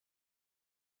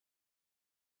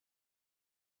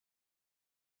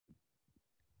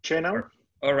channel.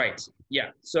 All right. Yeah.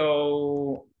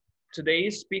 So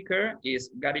today's speaker is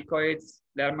Garikoitz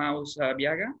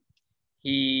Lerma-Usabiaga.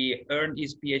 He earned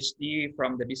his PhD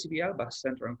from the BCBL, Bach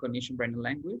Center on Cognition, Brain and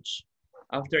Language.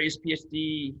 After his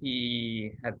PhD,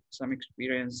 he had some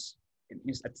experience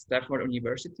at Stanford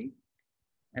University.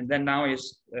 And then now he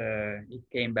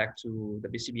came back to the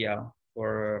BCBL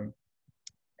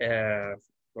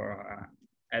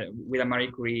with a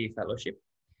Marie Curie fellowship.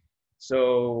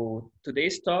 So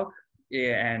today's talk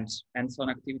and hands-on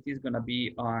activity is going to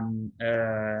be on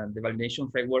the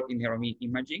validation framework in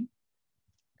neuroimaging.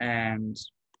 And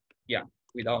yeah,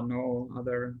 without no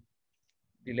other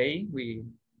delay,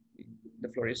 the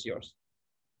floor is yours.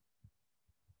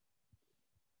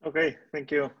 Okay,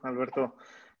 thank you, Alberto.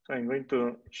 So I'm going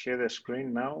to share the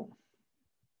screen now.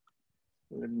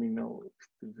 Let me know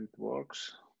if it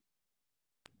works.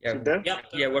 Yeah, is it there? Yeah,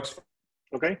 it works.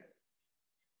 Okay.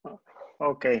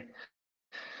 Okay.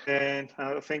 And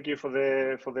thank you for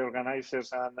the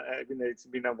organizers, and it's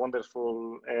been a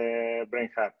wonderful Brain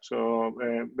Hub. So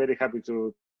very happy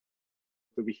to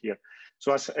be here.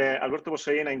 So as Alberto was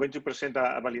saying, I'm going to present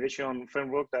a validation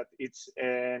framework that it's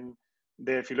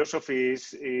the philosophy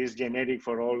is generic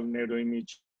for all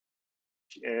neuroimage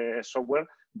software,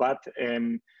 but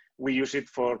we use it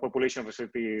for population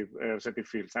receptive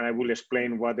fields, and I will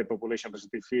explain what the population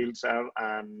receptive fields are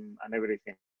and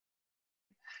everything.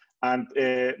 And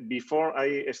before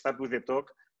I start with the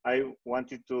talk, I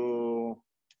wanted to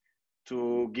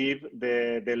give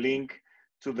the link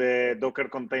to the Docker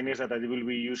containers that I will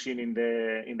be using in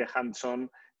the hands-on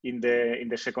in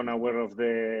the second hour of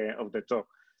the talk.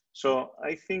 So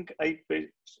I think I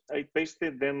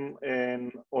pasted them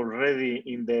already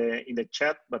in the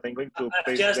chat, but I'm going to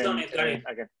paste just them done it, Gary.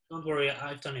 again. Don't worry,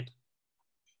 I've done it.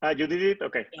 You did it?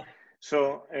 Okay. Yeah.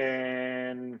 So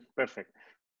perfect.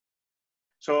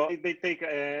 So they take,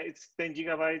 it's 10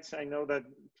 gigabytes. I know that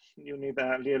you need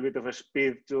a little bit of a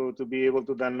speed to be able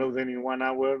to download them in 1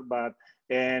 hour, but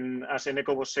as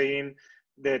Eneko was saying,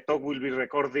 the talk will be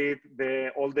recorded.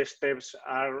 All the steps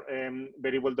are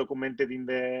very well documented in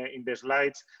the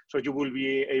slides, so you will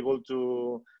be able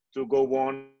to go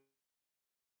on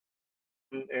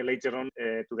later on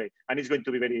today, and it's going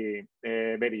to be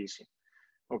very easy.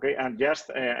 Okay, and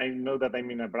just I know that I'm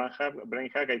in a brain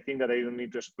hack. I think that I don't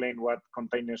need to explain what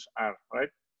containers are, right,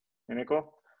 Eneko?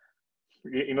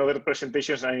 In other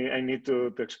presentations, I need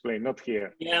to explain, not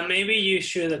here. Yeah, maybe you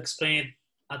should explain it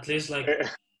at least like.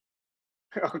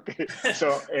 Okay,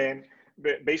 so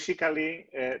basically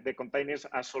the containers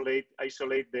isolate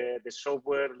the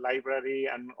software library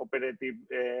and operative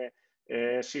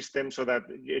system, so that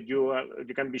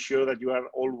you can be sure that you are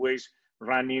always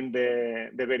running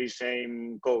the very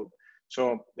same code.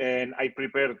 So I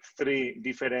prepared 3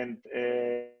 different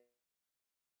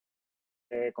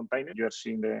containers. You are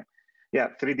seeing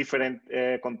 3 different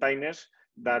containers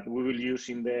that we will use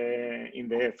in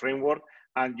the framework,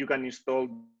 and you can install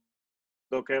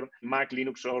Docker, Mac,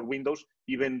 Linux, or Windows,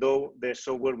 even though the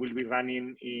software will be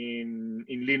running in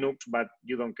Linux, but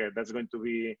you don't care. That's going to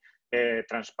be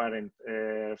transparent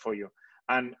for you.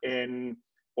 And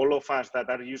all of us that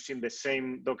are using the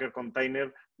same Docker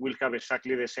container will have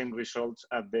exactly the same results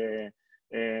at the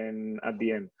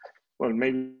end. Well,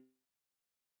 maybe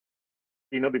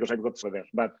not, because I've got some there,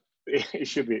 but it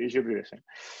should be the same.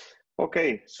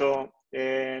 Okay, so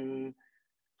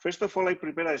first of all, I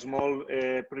prepared a small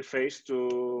preface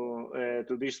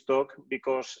to this talk,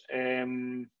 because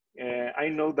I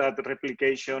know that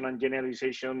replication and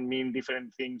generalization mean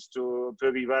different things to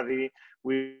everybody.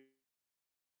 We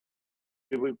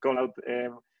call out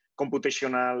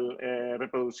computational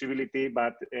reproducibility,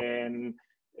 but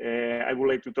I would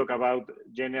like to talk about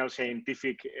general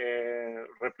scientific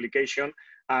replication,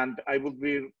 and I would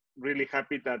be really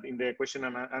happy that in the question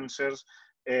and answers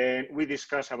we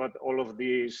discuss about all of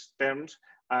these terms,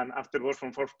 and afterwards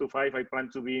from 4 to 5 I plan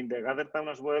to be in the Gather Town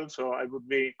as well, so I would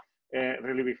be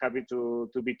really be happy to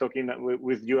be talking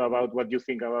with you about what you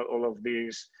think about all of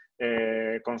these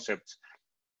concepts.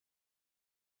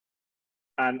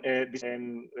 And this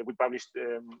we published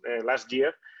last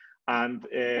year, and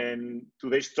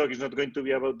today's talk is not going to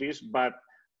be about this, but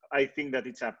I think that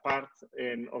it's a part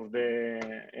of the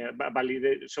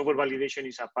software validation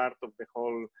is a part of the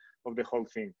whole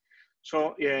thing.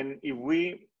 So if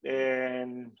we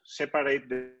separate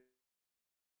the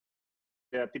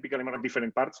typically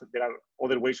different parts, there are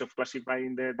other ways of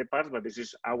classifying the parts, but this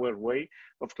is our way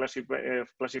of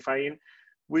classifying.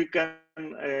 We can,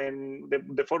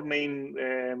 the 4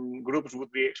 main groups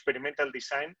would be experimental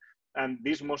design, and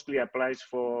this mostly applies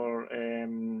for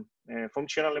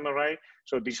functional MRI.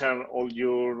 So these are all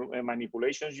your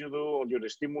manipulations you do, all your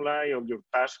stimuli, all your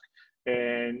tasks,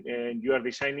 and you are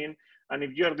designing. And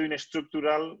if you are doing a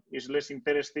structural, it's less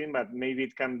interesting, but maybe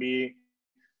it can be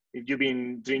if you've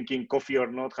been drinking coffee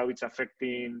or not, how it's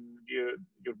affecting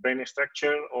your brain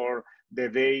structure, or the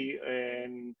day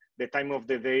and the time of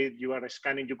the day you are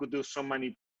scanning. You could do some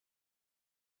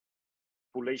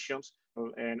manipulations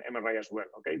and MRI as well.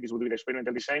 Okay, this would be the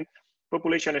experimental design.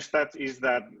 Population stats is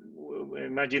that,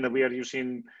 imagine that we are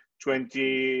using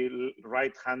 20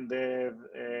 right-handed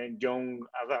young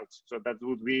adults. So that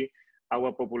would be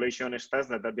our population stats,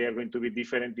 that they are going to be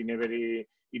different in every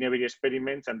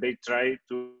experiment, and they try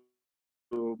to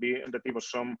be indicative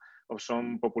of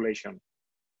some population.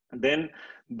 And then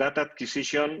data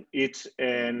acquisition, it's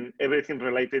everything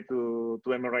related to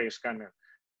MRI scanner.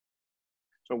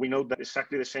 So we know that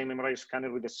exactly the same MRI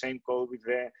scanner with the same code, with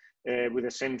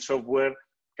the same software,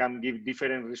 can give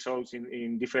different results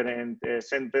in different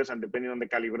centers, and depending on the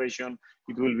calibration,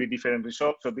 it will be different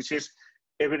results. So this is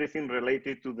everything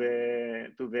related to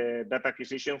the data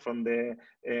acquisition from the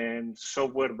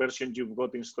software version you've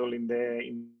got installed in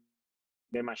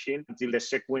the machine until the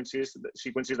sequences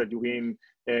that you've been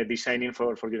designing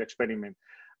for your experiment.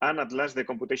 And at last, the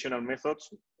computational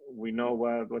methods, we know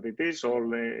what it is,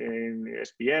 all in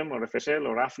SPM or FSL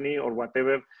or AFNI or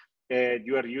whatever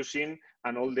you are using,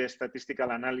 and all the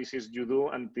statistical analysis you do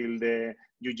until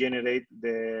you generate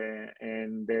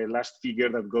the last figure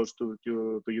that goes to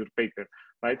your paper,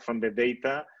 right? From the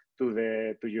data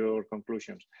to your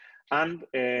conclusions. And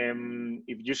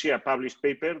if you see a published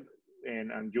paper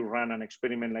and you run an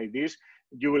experiment like this,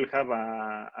 you will have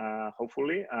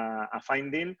hopefully a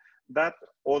finding that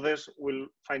others will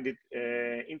find it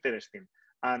interesting,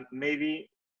 and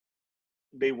maybe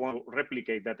they want to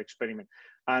replicate that experiment.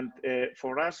 And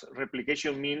for us,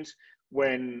 replication means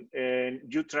when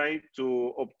you try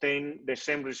to obtain the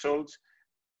same results,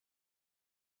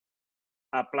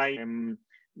 applying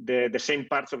the same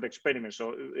parts of the experiment.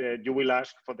 So you will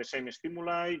ask for the same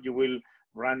stimuli, you will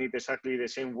run it exactly the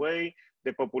same way.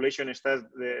 The population stats,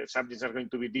 the subjects are going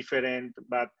to be different,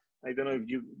 but I don't know if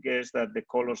you guess that the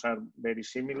colors are very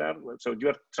similar. So you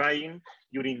are trying,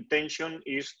 your intention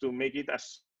is to make it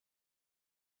as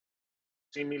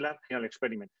similar final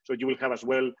experiment. So you will have as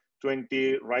well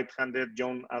 20 right-handed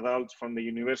young adults from the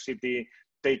university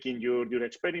taking your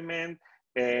experiment.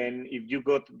 And if you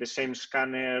got the same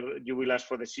scanner, you will ask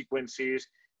for the sequences.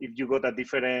 If you got a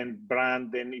different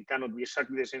brand, then it cannot be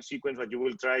exactly the same sequence, but you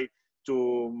will try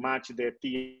to match the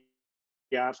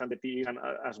TRs and the TEs and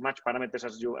as much parameters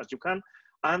as you can.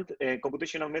 And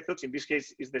computational methods, in this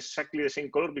case, is exactly the same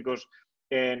color, because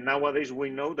nowadays we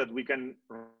know that we can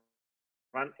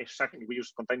run exactly, we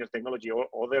use container technology or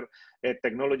other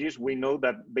technologies. We know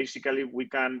that basically we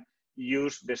can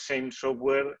use the same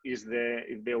software if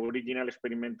the original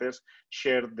experimenters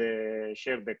share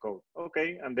the code.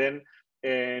 Okay, and then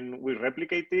we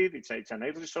replicate it. It's a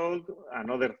nice result.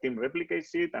 Another team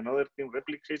replicates it. Another team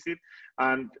replicates it,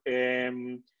 and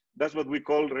that's what we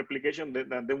call replication.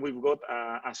 And then we've got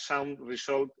a sound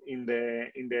result in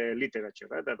the literature,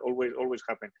 right? That always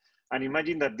happen. And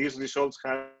imagine that these results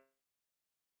have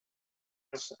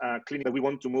a clinic that we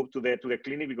want to move to the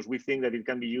clinic, because we think that it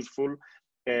can be useful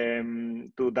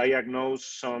to diagnose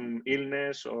some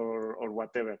illness or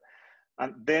whatever.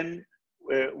 And then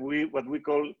what we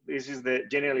call, this is the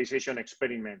generalization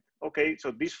experiment. Okay,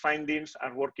 so these findings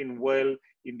are working well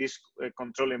in this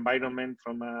control environment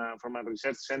from a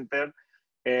research center.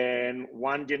 And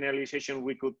one generalization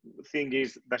we could think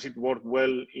is, does it work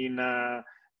well in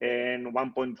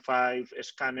 1.5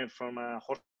 scanner from a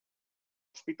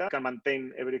hospital? Can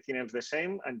maintain everything else the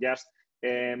same and just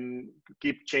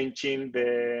keep changing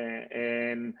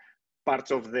the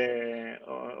parts of the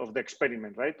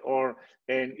experiment, right? Or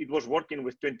it was working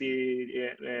with 20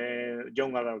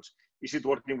 young adults. Is it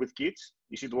working with kids?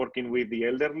 Is it working with the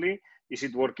elderly? Is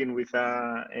it working with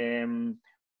and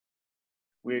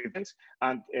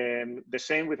the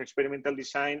same with experimental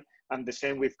design, and the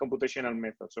same with computational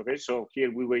methods. Okay, so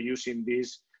here we were using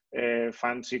these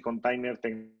fancy container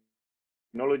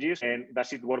technologies, and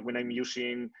does it work when I'm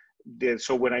using the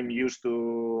software I'm used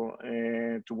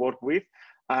to work with?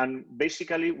 And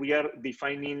basically, we are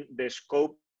defining the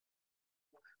scope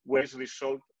where this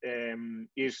result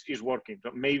is working.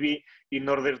 So maybe in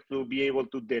order to be able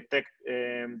to detect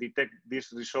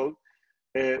this result,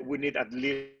 we need at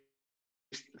least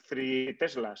 3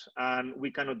 Teslas, and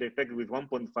we cannot detect with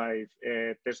 1.5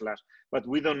 Teslas. But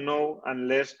we don't know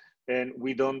unless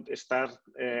we don't start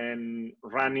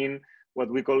running what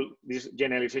we call this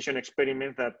generalization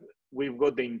experiment, that we've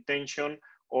got the intention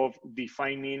of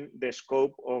defining the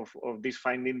scope of this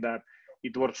finding that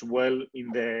it works well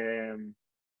in the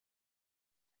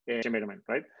environment,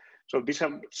 right? So these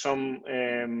are some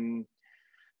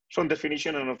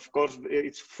definition, and of course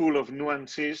it's full of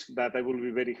nuances that I will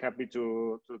be very happy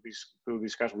to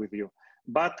discuss with you.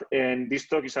 But this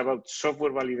talk is about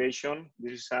software validation.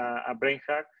 This is a brain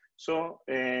hack. So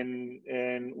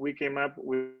and we came up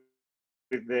with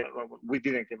we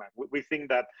didn't come up. We think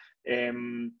that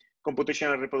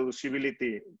computational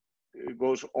reproducibility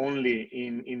goes only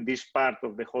in this part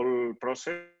of the whole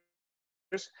process.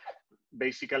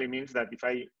 Basically means that if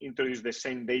I introduce the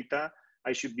same data,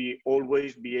 I should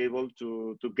always be able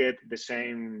to get the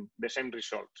same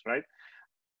results, right?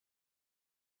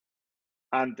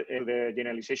 And the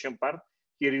generalization part,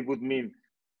 here it would mean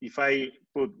if I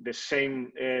put the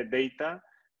same data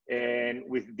and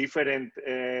with different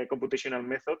computational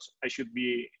methods, I should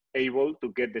be able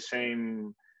to get the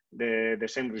same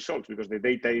results because the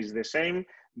data is the same,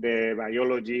 the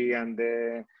biology and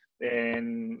the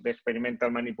experimental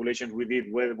manipulations we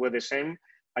did were the same.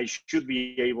 I should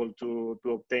be able to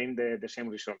obtain the same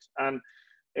results. And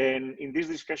in this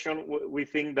discussion, we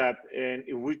think that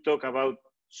if we talk about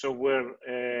software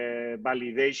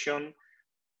validation,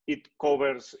 it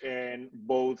covers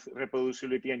both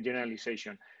reproducibility and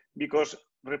generalization, because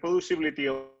reproducibility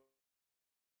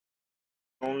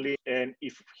only, and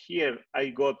if here I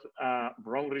got a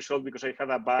wrong result because I had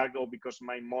a bug or because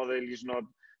my model is not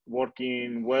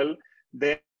working well,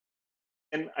 then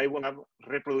I will have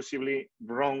reproducibly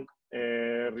wrong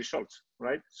results,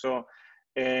 right? So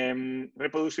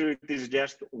reproducibility is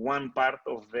just one part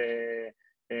of the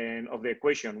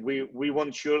equation. We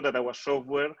want sure that our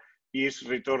software is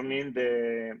returning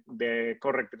the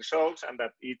correct results and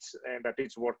that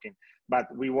it's working. But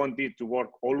we want it to work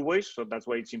always, so that's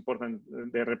why it's important,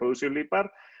 the reproducibility part.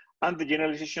 And the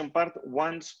generalization part,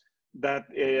 once that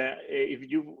if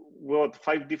you got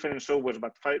 5 different softwares,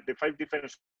 but the 5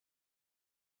 different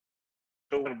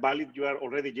software valid, you are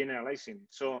already generalizing.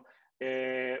 So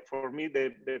for me,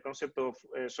 the concept of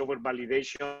software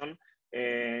validation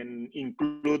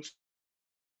includes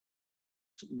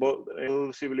both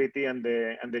reproducibility and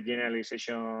the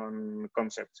generalization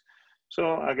concepts.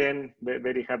 So again,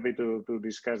 very happy to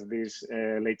discuss this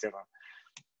later on.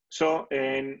 So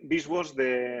this was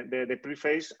the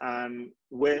preface, and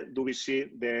where do we see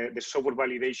the software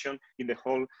validation in the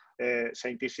whole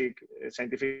scientific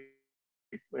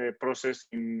process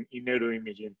in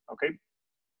neuroimaging, okay?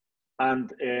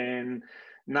 And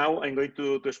now I'm going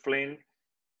to explain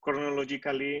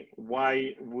chronologically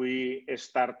why we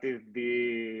started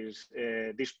this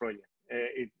project.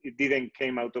 It didn't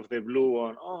came out of the blue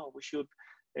on, oh, we should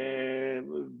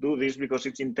do this because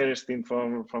it's interesting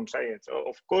from science.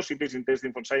 Of course it is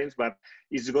interesting from science, but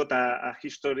it's got a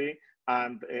history,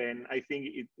 and I think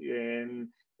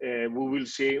we will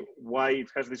see why it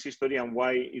has this history and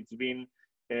why it's been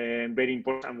very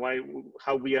important, and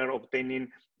how we are obtaining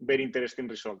very interesting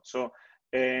results. So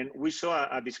we saw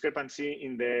a discrepancy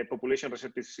in the population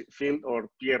receptive field, or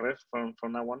PRF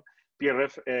from now on,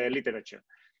 PRF literature.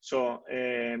 So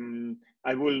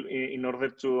I will, in order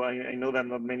to, I know that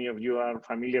not many of you are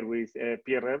familiar with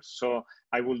PRFs, so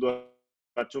I will do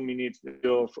a 2 minutes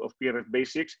of PRF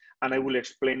basics, and I will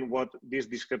explain what this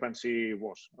discrepancy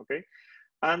was, okay?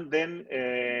 And then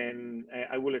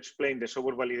I will explain the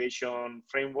software validation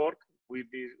framework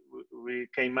we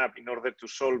came up in order to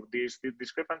solve this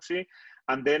discrepancy,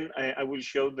 and then I will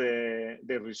show the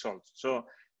results. So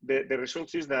the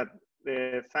results is that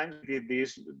thanks to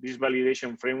this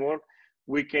validation framework,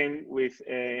 we came with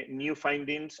new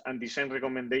findings and design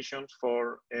recommendations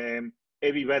for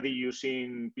everybody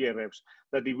using PRFs.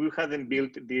 That if we hadn't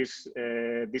built this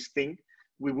thing,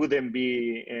 we wouldn't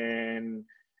be.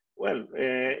 Well,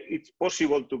 it's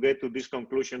possible to get to this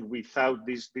conclusion without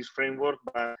this framework,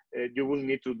 but you will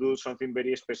need to do something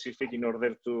very specific in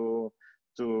order to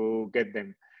get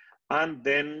them. And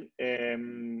then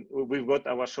we've got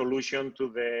our solution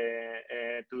to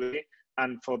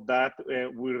and for that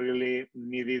we really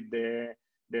needed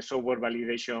the software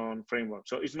validation framework.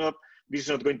 So this is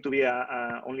not going to be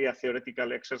only a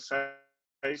theoretical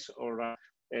exercise or a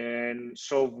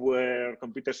software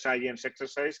computer science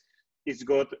exercise. It's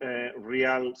got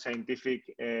real scientific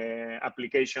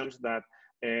applications that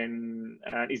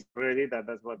is ready.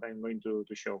 That's what I'm going to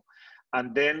show.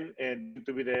 And then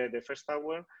to be the first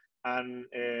hour, and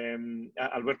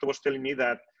Alberto was telling me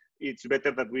that it's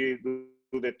better that we do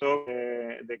the talk,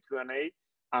 the Q&A,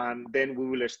 and then we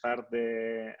will start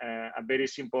a very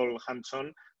simple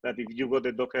hands-on that if you got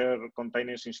the Docker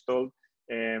containers installed,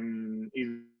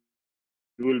 it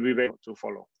will be better to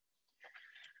follow.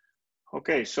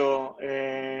 Okay, so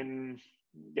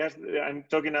just I'm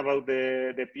talking about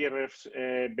the PRF's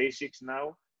basics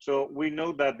now. So we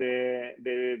know that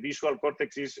the visual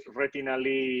cortex is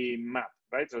retinally mapped,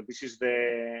 right? So this is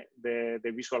the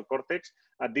visual cortex.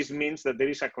 And this means that there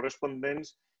is a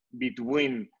correspondence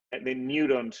between the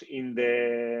neurons in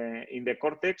the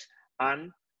cortex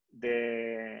and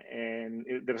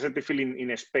the receptive field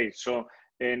in space. So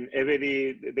and there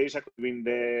is a between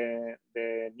the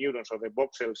neurons or the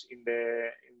voxels in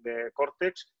the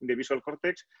cortex, in the visual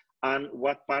cortex, and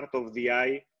what part of the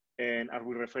eye are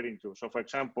we referring to. So, for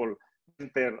example, the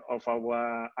center of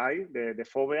our eye, the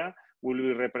fovea, will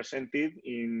be represented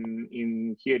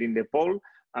in here in the pole,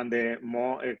 and the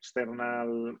more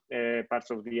external parts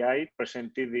of the eye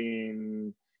presented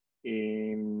in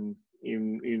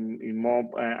more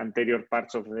anterior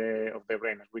parts of the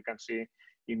brain, as we can see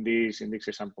in this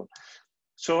example.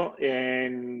 So,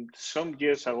 some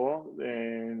years ago,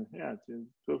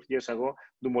 12 years ago,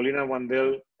 Dumoulin and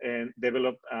Wandel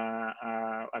developed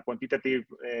a quantitative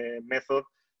method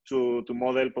to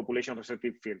model population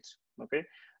receptive fields. Okay,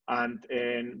 and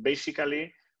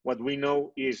basically, what we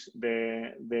know is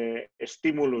the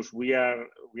stimulus we are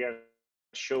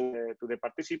showing to the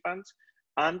participants,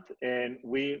 and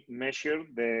we measure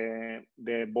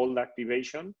the bulb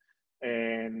activation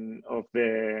of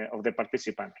the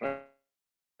participant,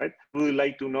 right? We would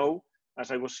like to know, as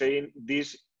I was saying,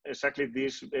 exactly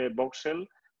this voxel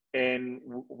and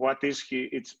what is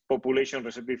its population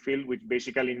receptive field, which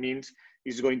basically means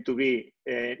is going to be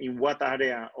in what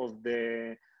area of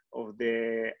the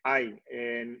eye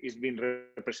and is being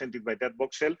represented by that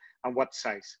voxel and what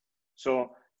size.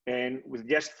 So, and with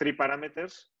just 3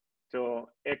 parameters, so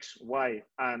X, Y,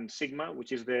 and sigma,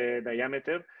 which is the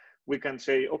diameter, we can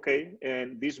say, okay,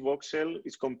 and this voxel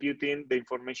is computing the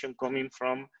information coming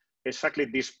from exactly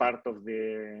this part of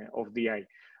the eye.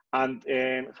 And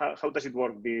how does it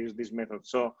work, this method?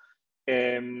 So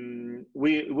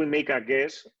we make a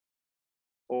guess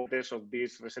of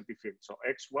this receptive field, so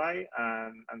X, Y,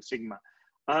 and sigma.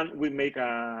 And we make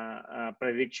a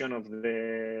prediction of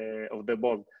the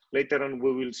bulb. Later on,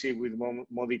 we will see with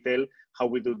more detail how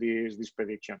we do this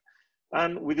prediction.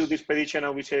 And we do this prediction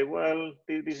and we say, well,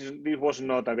 this was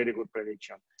not a very good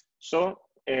prediction. So,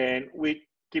 and we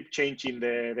keep changing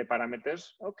the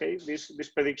parameters. Okay, this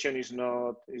prediction is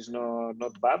not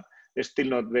bad. It's still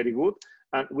not very good.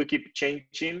 And we keep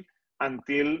changing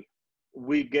until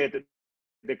we get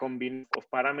the combination of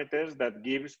parameters that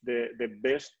gives the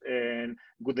best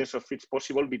goodness of fits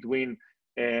possible between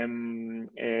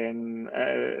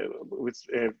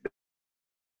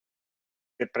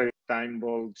the time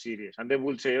bulb series. And then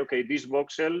we'll say, okay, this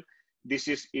voxel, this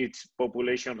is its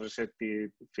population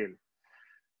receptive field.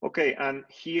 Okay, and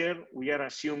here we are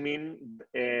assuming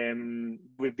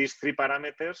with these 3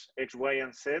 parameters, X, Y,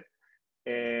 and Z,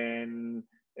 and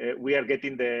we are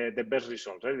getting the best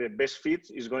results, right? The best fit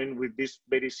is going with this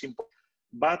very simple.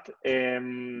 But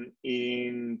in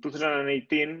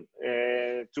 2018,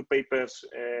 2 papers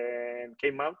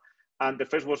came out, and the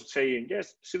first was saying,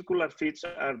 yes, circular fits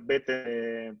are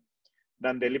better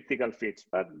than the elliptical fits.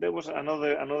 But there was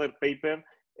another paper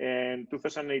in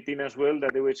 2018 as well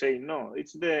that they were saying, no,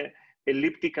 it's the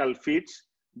elliptical fits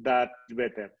that's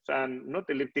better. And not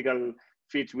elliptical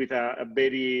fits with a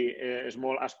very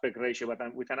small aspect ratio,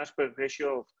 but with an aspect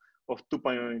ratio of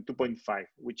 2.5,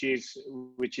 which is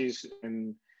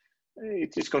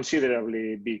it is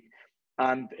considerably big.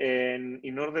 And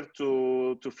in order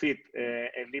to fit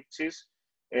ellipses,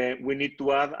 we need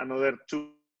to add another 2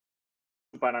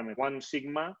 parameters, 1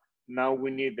 sigma. Now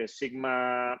we need the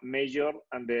sigma major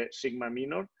and the sigma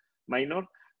minor,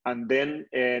 and then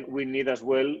we need as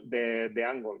well the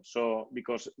angle. So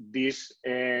because this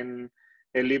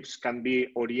ellipse can be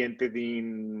oriented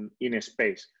in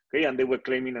space, okay? And they were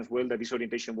claiming as well that this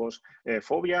orientation was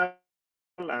foveal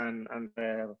and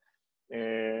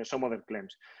some other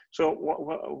claims. So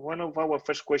one of our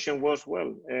first question was,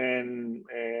 well,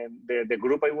 the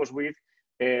group I was with,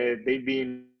 they've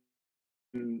been,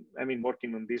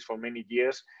 working on this for many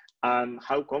years, and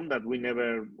how come that we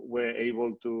never were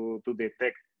able to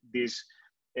detect this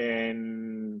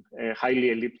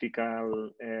highly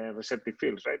elliptical receptive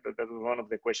fields, right? That was one of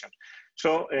the questions.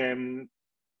 So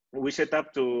we set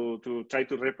up to try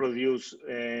to reproduce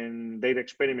their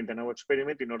experiment and our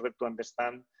experiment in order to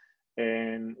understand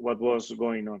what was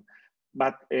going on.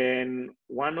 But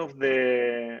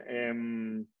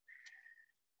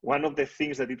one of the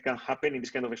things that it can happen in this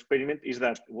kind of experiment is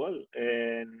that, well,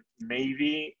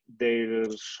 maybe their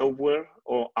software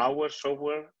or our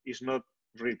software is not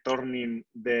returning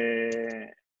the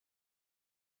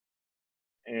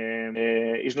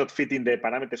is not fitting the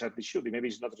parameters as they should. Maybe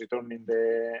it's not returning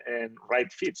the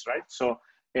right fits, right? So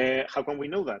how can we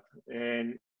know that?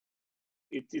 And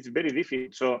it's very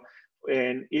difficult. So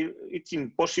it's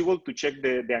impossible to check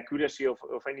the accuracy of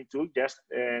any tool just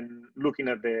looking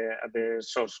at the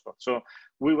source code. So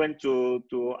we went to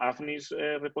AFNI's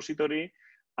repository,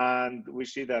 and we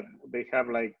see that they have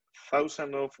like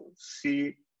thousands of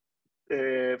C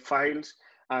files,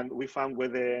 and we found where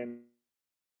the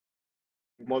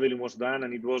modeling was done,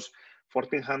 and it was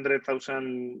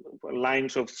 1,400,000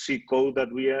 lines of C code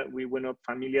that we were not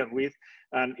familiar with,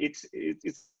 and it's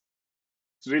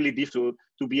really difficult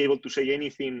to be able to say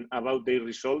anything about their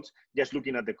results just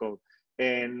looking at the code.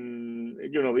 And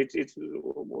you know, we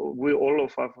all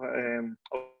of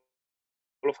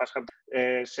us have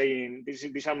saying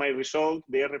these are my results,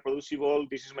 they are reproducible,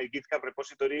 this is my GitHub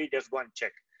repository, just go and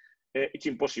check. It's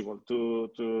impossible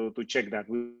to check that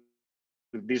with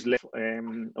this level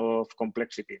of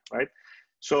complexity, right?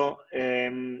 So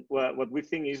what we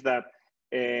think is that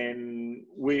the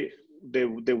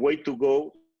way to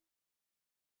go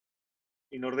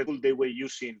in order to they were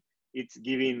using it's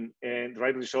giving the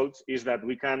right results is that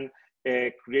we can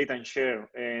create and share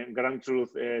ground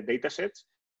truth data sets,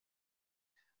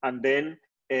 and then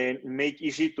make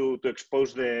easy to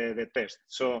expose the test.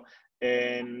 So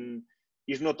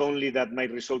it's not only that my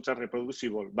results are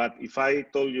reproducible, but if I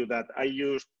told you that I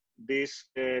used this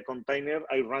container,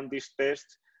 I ran this test,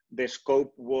 the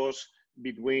scope was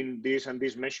between this and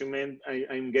this measurement,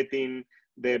 I'm getting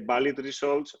the valid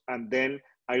results, and then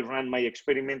I ran my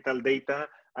experimental data,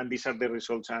 and these are the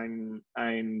results I'm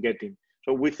getting.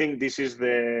 So we think this is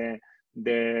the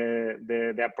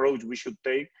approach we should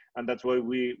take, and that's why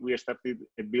we started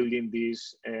building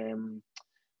this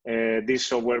this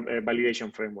software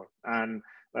validation framework. And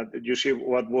you see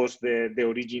what was the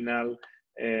original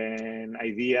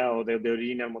idea or the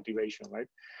original motivation, right?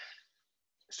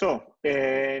 So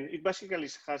it basically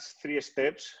has 3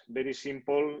 steps, very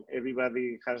simple.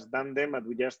 Everybody has done them, and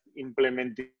we just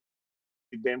implemented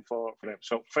them for them.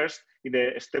 So first, in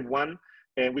the step 1,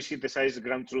 we synthesize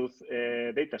ground truth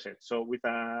dataset. So with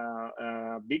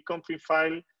a big config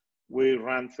file, we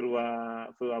run through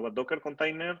our Docker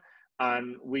container,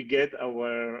 and we get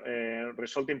our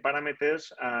resulting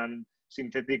parameters and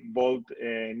synthetic bold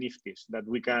nifties that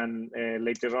we can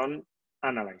later on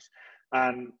analyze.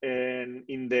 And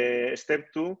in the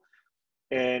step 2,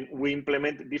 we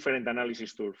implement different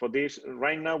analysis tools. For this,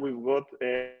 right now, we've got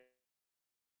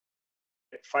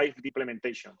 5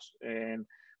 implementations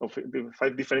of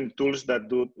 5 different tools that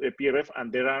do PRF,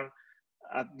 and there are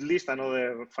at least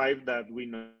another 5 that we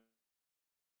know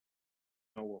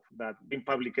of, that in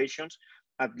publications,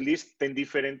 at least 10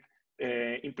 different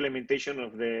implementation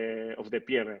of the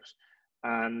PRFs.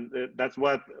 And that's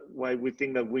why we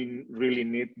think that we really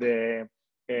need to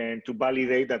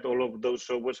validate that all of those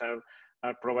softwares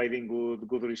are providing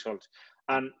good results.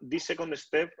 And this second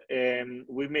step,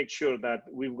 we make sure that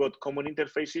we've got common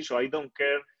interfaces. So I don't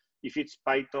care if it's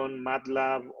Python,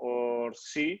 MATLAB, or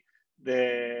C.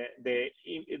 They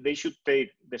should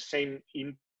take the same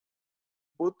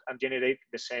input and generate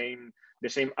the same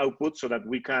output, so that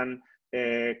we can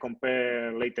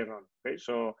compare later on. Okay,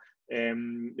 so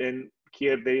then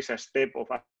here there is a step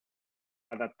of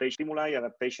adaptation stimuli,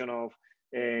 adaptation of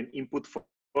input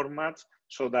formats,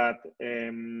 so that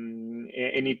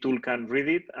any tool can read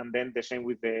it, and then the same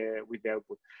with the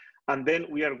output. And then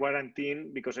we are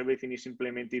guaranteeing, because everything is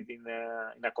implemented in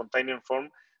a container form,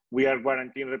 we are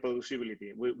guaranteeing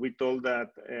reproducibility. We told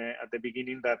that at the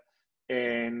beginning that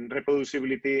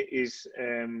reproducibility is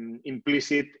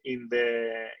implicit in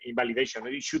validation.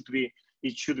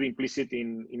 It should be implicit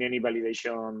in any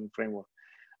validation framework.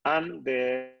 And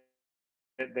the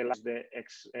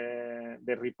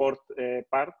report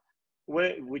part,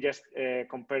 where we just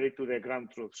compare it to the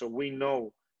ground truth. So we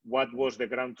know what was the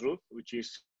ground truth, which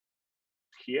is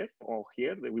here or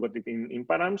here. We got it in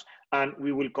params, and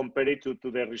we will compare it to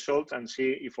the results and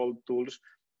see if all tools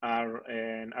are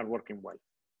working well.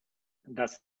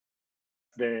 That's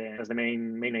the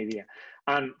main idea.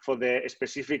 And for the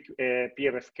specific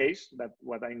PRF case, that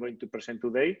what I'm going to present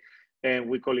today,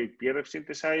 we call it PRF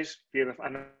synthesize, PRF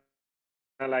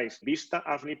analyze Vista,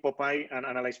 AFNI, Popeye, and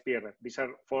analyze PRF. These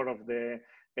are 4 of the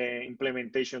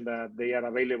implementation that they are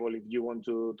available if you want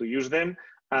to use them.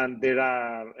 And there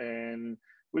are,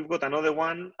 we've got another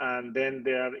one, and then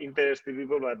there are interested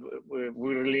people, but we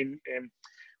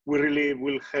really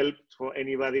will help for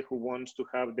anybody who wants to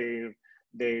have their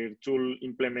tool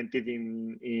implemented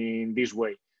in this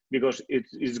way, because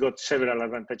it's got several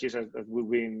advantages as we've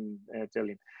been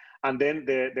telling. And then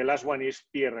the last one is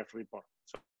PRF report.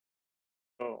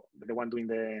 the one doing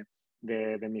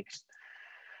the mix.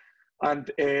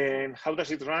 And how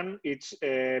does it run? It's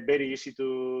very easy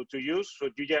to use. So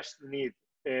you just need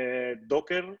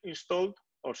Docker installed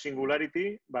or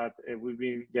Singularity, but we'll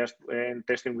be just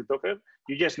testing with Docker.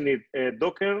 You just need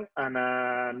Docker and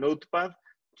a notepad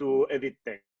to edit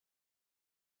text.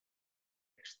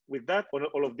 With that,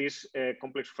 all of these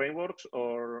complex frameworks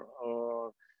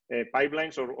or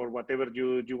pipelines or whatever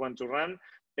you want to run,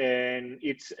 and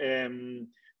it's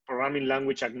programming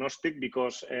language agnostic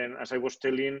because, as I was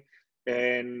telling,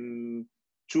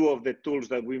 two of the tools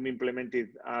that we've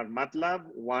implemented are MATLAB.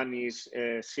 One is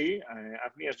C,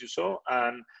 AVNI, as you saw,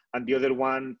 and the other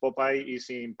one, Popeye, is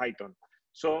in Python.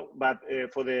 So, but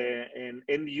for the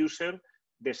end user,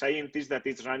 the scientist that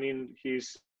is running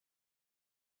his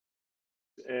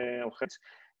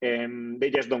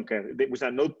they just don't care. With a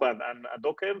notepad and a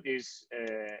Docker is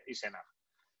enough.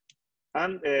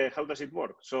 And how does it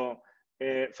work? So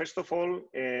first of all,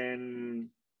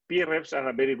 PRFs are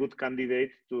a very good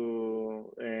candidate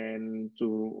to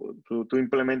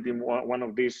implement in one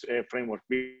of these frameworks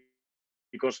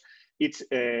because it's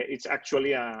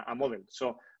actually a model.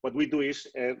 So what we do is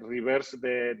reverse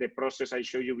the process I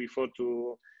showed you before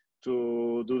to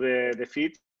do the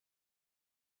feed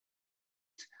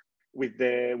with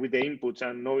the inputs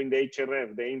and knowing the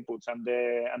href, the inputs and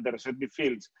the receptive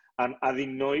fields, and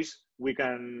adding noise, we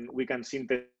can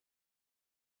synthesize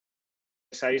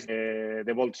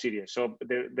the volt series. So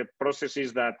the process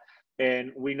is that,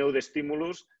 and we know the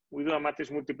stimulus, we do a matrix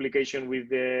multiplication with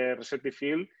the receptive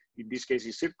field. In this case,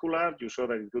 it's circular. You saw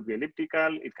that it could be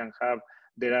elliptical. It can have,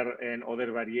 there are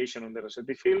other variation on the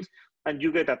receptive fields, and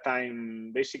you get a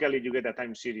time, basically you get a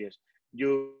time series.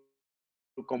 You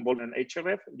convert an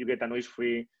href, you get a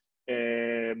noise-free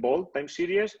volt time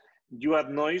series, you add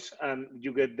noise, and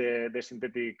you get the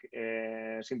synthetic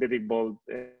volt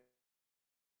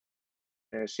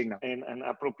signal, and an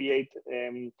appropriate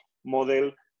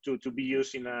model to be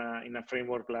used in a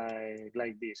framework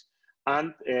like this.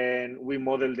 And we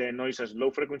model the noise as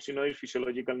low frequency noise,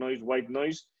 physiological noise, white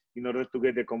noise, in order to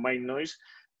get the combined noise.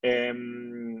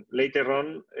 Later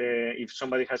on, if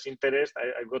somebody has interest,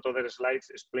 I've got other slides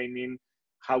explaining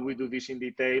how we do this in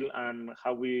detail and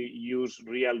how we use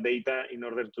real data in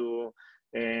order to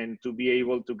be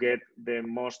able to get the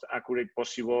most accurate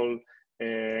possible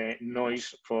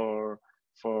noise for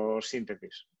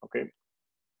synthesis.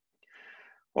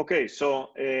 Okay,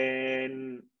 so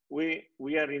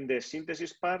we are in the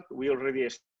synthesis part. We already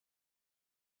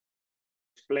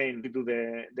explained to do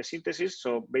the synthesis.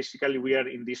 So basically, we are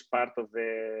in this part of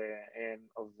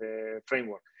the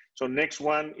framework. So next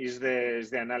one is the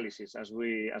analysis, as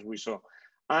we saw,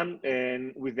 and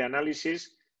with the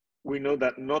analysis, we know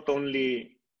that not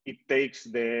only it takes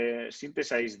the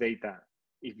synthesized data.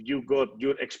 If you got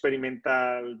your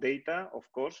experimental data,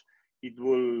 of course, it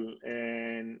will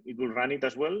run it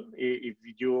as well. If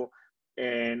you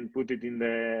put it in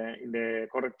the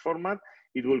correct format,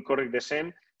 it will correct the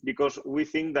same, because we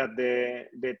think that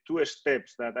the two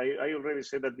steps that I already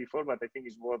said that before, but I think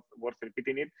it's worth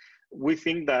repeating it. We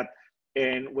think that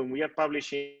when we are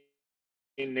publishing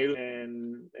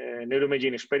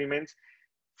neuroimaging experiments,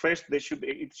 first it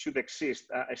should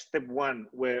exist a step one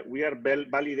where we are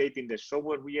validating the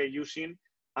software we are using,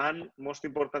 and most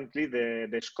importantly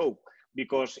the scope,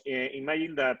 because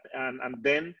imagine that and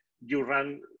then you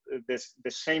run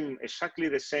exactly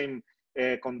the same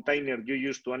container you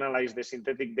use to analyze the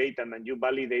synthetic data, and you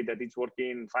validate that it's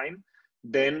working fine.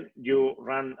 Then you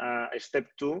run a step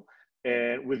two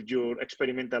with your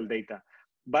experimental data.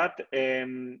 But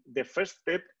the first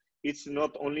step, it's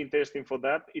not only interesting for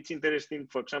that, it's interesting,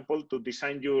 for example, to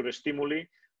design your stimuli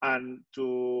and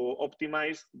to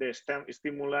optimize the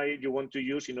stimuli you want to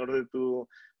use in order to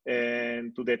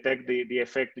detect the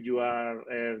effect you are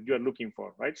looking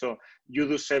for, right? So you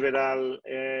do several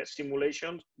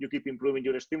simulations, you keep improving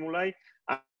your stimuli,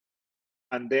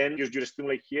 and then use your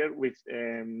stimuli here with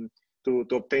to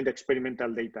obtain the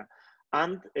experimental data.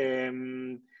 And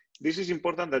this is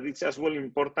important, that it's as well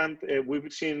important.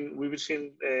 We've seen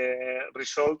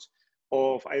results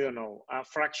of, I don't know, a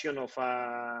fraction of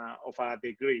a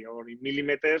degree, or in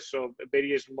millimeters, so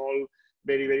very small,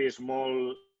 very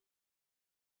small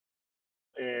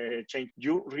change.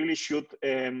 You really should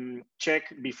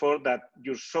check before that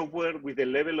your software, with the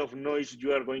level of noise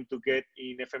you are going to get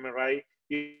in fMRI,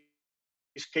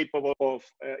 is capable of,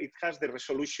 it has the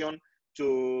resolution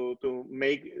to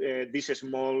make these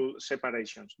small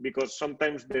separations, because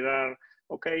sometimes there are,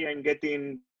 okay, I'm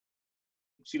getting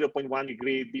 0.1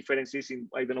 degree differences in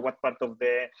I don't know what part of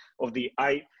the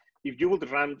eye. If you would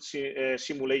run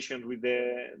simulations with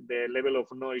the level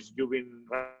of noise you've been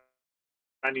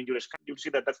running your scan, you'll see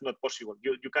that that's not possible.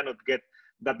 You cannot get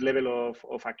that level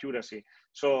of accuracy.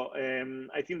 So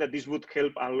I think that this would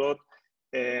help a lot.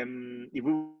 If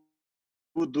we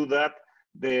would do that,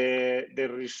 the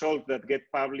results that get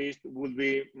published would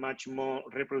be much more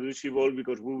reproducible,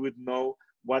 because we would know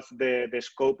what's the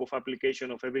scope of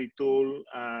application of every tool.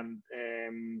 And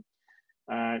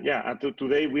yeah,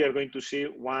 today we are going to see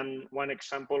one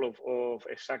example of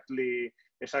exactly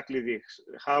this,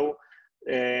 how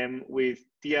with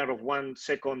TR of 1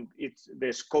 second,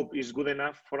 the scope is good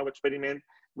enough for our experiment.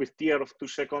 With TR of 2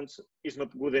 seconds, it's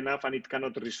not good enough, and it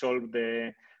cannot resolve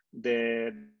the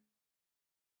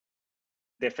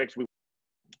effects.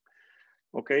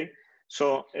 Okay,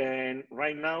 so and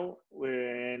right now,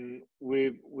 when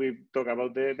we talk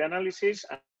about the analysis,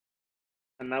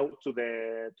 and now to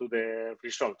the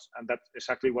results, and that's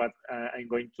exactly what I'm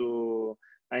going to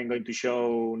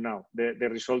show now. The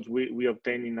results we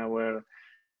obtain in our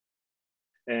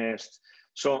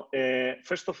so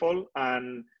first of all,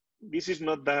 and this is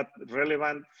not that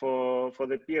relevant for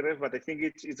the PRF, but I think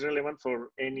it's relevant for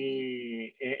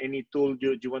any tool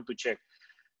you want to check.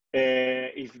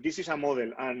 If this is a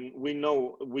model, and we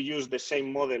know we use the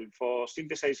same model for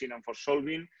synthesizing and for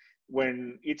solving,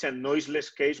 when it's a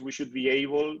noiseless case, we should be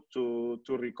able to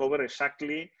recover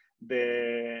exactly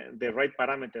the right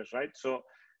parameters, right? So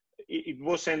it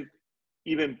wasn't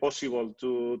even possible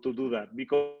to do that,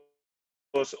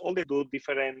 because all they do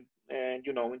different,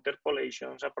 you know,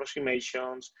 interpolations,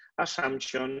 approximations,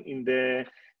 assumption in the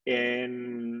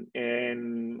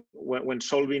when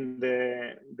solving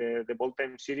the ball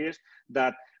time series,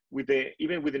 that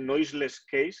even with the noiseless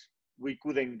case, we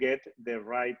couldn't get the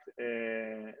right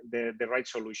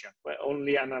solution. But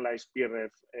only analyzed PRF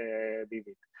did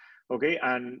it. Okay,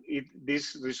 and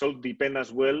this result depends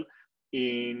as well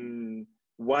in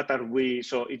what are we.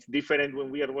 So it's different when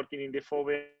we are working in the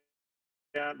fovea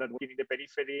that working in the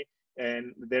periphery,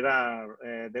 and there are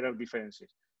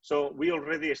differences. So we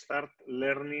already start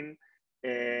learning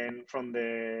from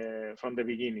the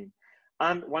beginning.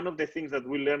 And one of the things that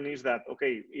we learn is that,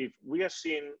 okay, if we are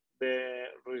seeing the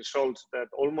results, that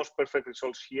almost perfect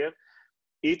results here,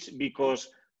 it's because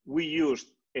we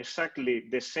used exactly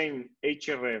the same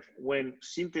HRF when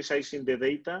synthesizing the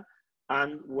data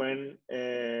and when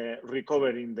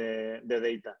recovering the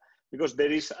data, because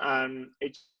there is an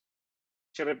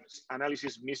HRF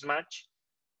analysis mismatch,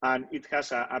 and it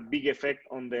has a big effect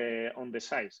on the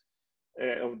size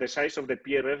of the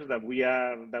PRFs that we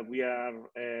are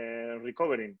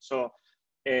recovering. So,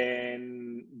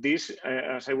 and this,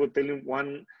 as I was telling,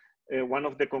 one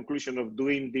of the conclusions of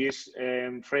doing this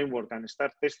framework and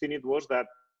start testing it was that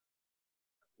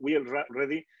we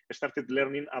already started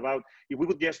learning about, if we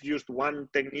would just use one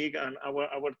technique, and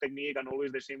our technique and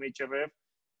always the same HRF,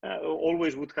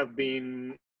 always would have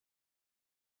been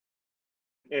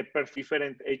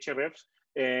different HRFs,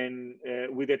 and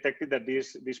we detected that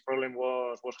this problem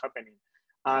was happening.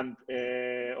 And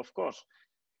of course,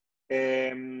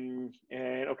 okay, I'm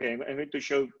going to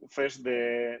show first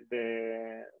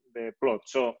the plot.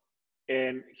 So,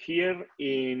 and here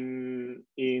in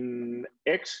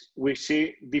X we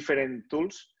see different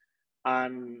tools,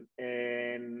 and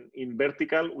in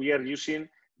vertical we are using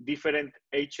different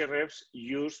HRFs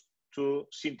used to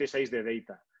synthesize the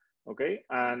data. Okay,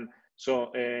 and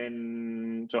so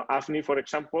so AFNI, for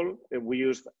example, we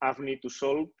used AFNI to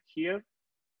solve here,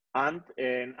 and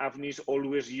AFNI is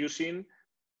always using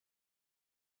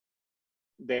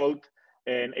the old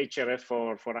HRF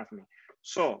for AFNI.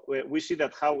 So we see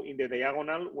that how in the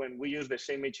diagonal, when we use the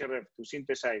same HRF to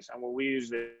synthesize, and when we use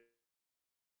the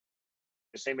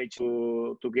same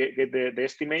HRF to get the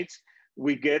estimates,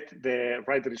 we get the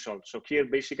right result. So here,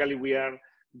 basically, we are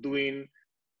doing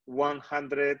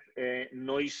 100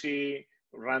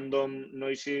 random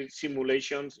noisy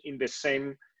simulations in the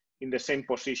same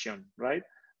position, right?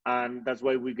 And that's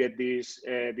why we get this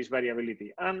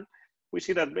variability. And we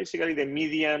see that basically the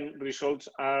median results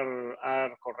are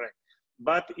correct.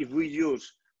 But if we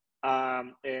use a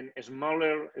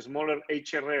smaller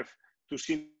HRF to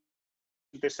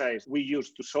synthesize, we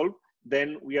use to solve,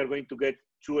 then we are going to get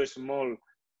too small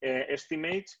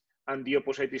estimates, and the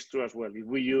opposite is true as well. If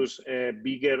we use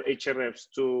bigger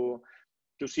HRFs to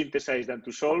synthesize than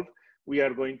to solve, we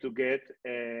are going to get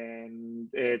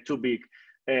too big.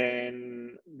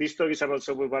 And this talk is about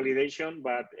software validation,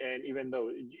 but even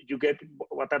though you get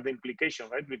what are the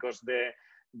implications, right? Because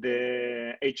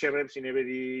the HRFs in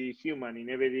every human, in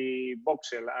every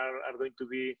voxel are going to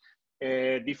be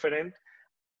different.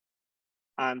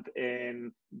 and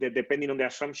depending on the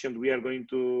assumption we are going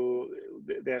to,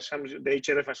 the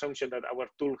HRF assumption that our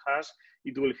tool has,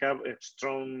 it will have a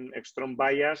strong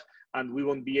bias, and we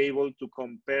won't be able to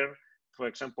compare, for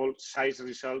example, size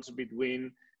results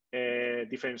between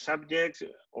different subjects,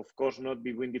 of course not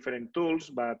between different tools,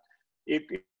 but it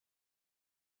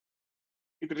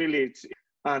really is.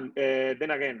 And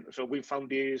then again, so we found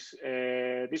this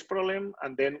problem,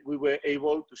 and then we were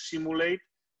able to simulate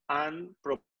and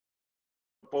propose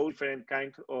different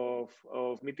kinds of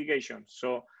mitigation.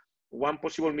 So one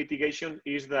possible mitigation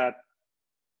is that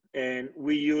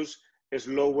we use a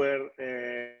slower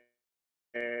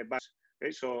bars.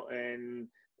 Okay, so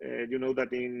you know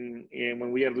that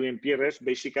when we are doing PRS,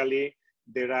 basically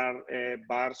there are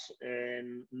bars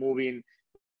moving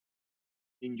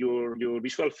in your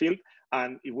visual field,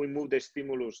 and if we move the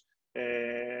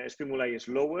stimuli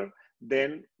slower,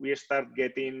 then we start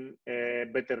getting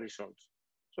better results.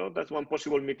 So that's one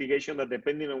possible mitigation, that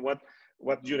depending on what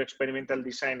your experimental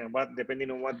design and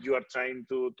depending on what you are trying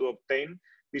to obtain,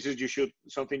 this is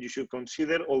something you should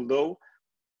consider, although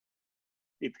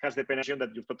it has the penalty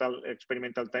that your total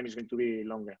experimental time is going to be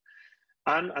longer.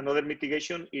 And another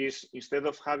mitigation is, instead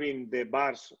of having the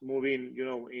bars moving, you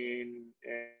know,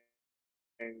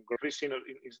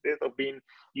 instead of being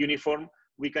uniform,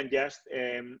 we can just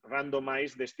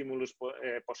randomize the stimulus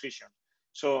position.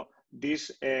 So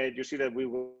this, you see that we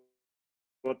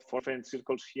got 4 different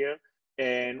circles here,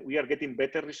 and we are getting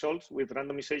better results with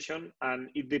randomization, and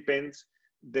it depends,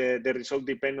 the result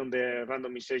depend on the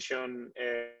randomization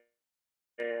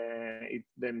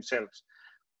themselves.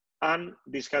 And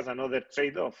this has another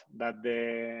trade-off, that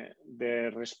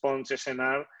the response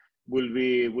SNR will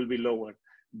be lower.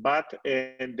 But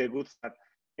the good that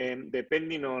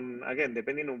depending on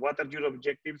what are your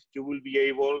objectives, you will be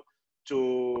able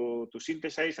to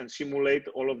synthesize and simulate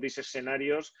all of these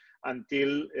scenarios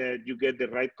until you get the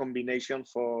right combination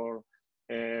for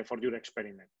your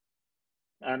experiment.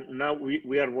 And now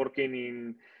we are working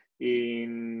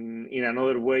in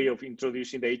another way of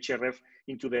introducing the HRF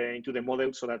into the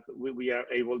model, so that we are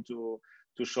able to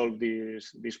solve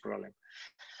this problem.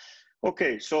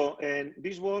 Okay, so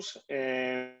this was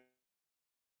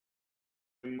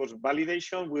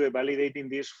validation. We were validating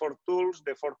these 4 tools.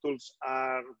 The 4 tools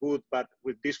are good, but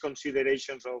with these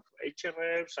considerations of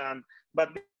HRFs, but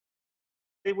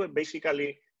they were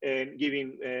basically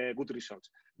giving good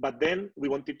results. But then we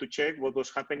wanted to check what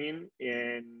was happening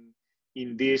in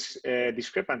this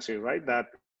discrepancy, right?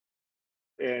 That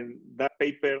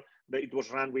paper that it was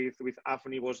run with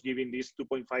AFNI was giving these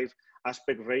 2.5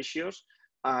 aspect ratios,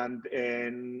 and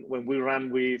when we run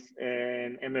with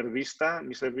Mr.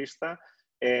 Vista,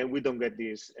 we don't get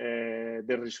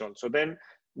the results. So then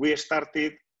we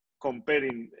started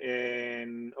comparing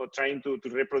or trying to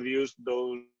reproduce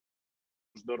those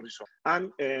results.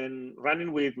 And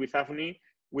running with AFNI,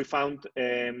 we found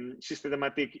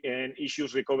systematic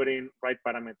issues recovering right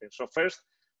parameters. So first,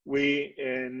 we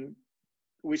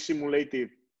simulated,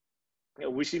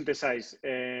 we synthesized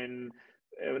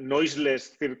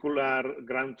noiseless circular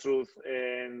ground truth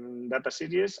data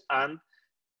series and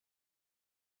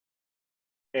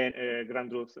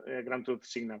ground truth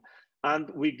signal. And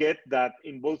we get that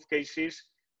in both cases,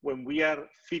 when we are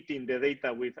fitting the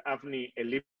data with AFNI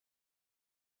elliptical,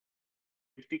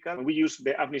 when we use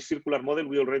the AFNI circular model,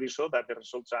 we already saw that the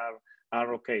results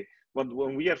are okay. But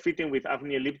when we are fitting with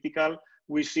AFNI elliptical,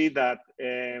 we see that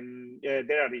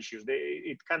there are issues.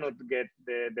 It cannot get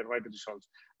the right results.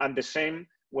 And the same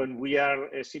when we are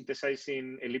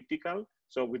synthesizing elliptical.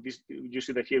 So with this, you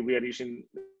see that here we are using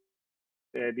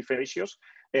different ratios,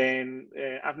 and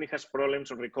AFNI has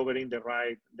problems on recovering the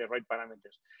right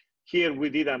parameters. Here we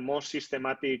did a more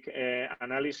systematic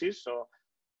analysis. So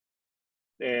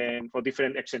for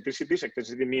different eccentricities.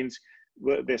 Eccentricity means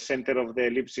the center of the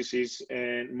ellipsis is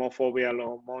more foveal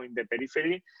or more in the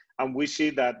periphery. And we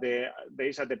see that there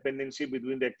is a dependency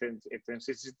between the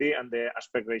eccentricity and the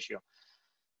aspect ratio.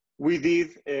 We did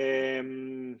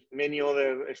many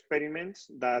other experiments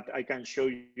that I can show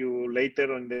you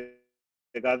later on the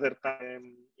other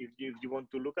time if you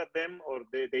want to look at them, or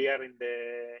they are in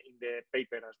the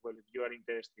paper as well if you are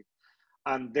interested.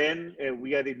 And then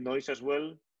we added noise as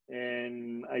well.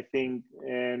 And I think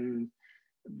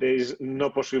there's no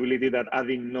possibility that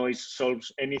adding noise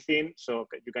solves anything. So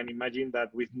you can imagine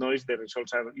that with noise, the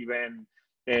results are even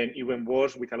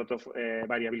worse with a lot of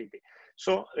variability.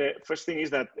 So first thing is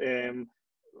that,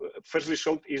 first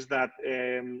result is that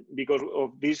because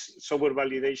of this software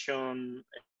validation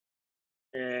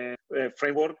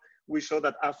framework, we saw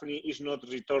that AFNI is not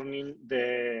returning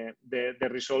the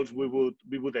results we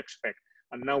would expect.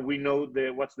 And now we know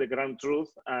what's the ground truth,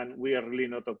 and we are really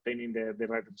not obtaining the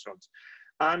right results.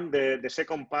 And the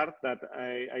second part that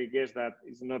I guess that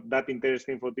is not that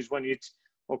interesting for this one, it's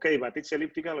okay, but it's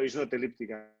elliptical or it's not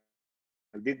elliptical.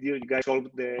 Did you guys solve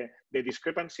the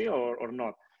discrepancy or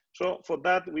not? So for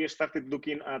that, we started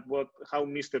looking at how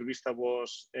Mr. Vista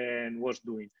was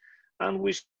doing. And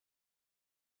we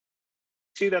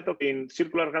see that in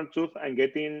circular ground truth, I'm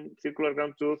getting circular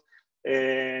ground truth,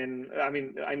 and I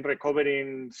mean, I'm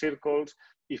recovering circles.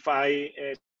 If I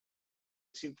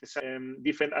synthesize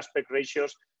different aspect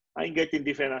ratios, I'm getting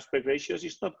different aspect ratios.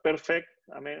 It's not perfect.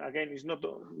 I mean, again, it's not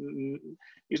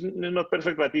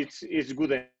perfect, but it's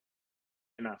good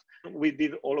enough. We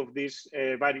did all of this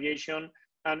variation,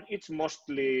 and it's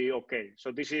mostly okay.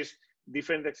 So this is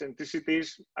different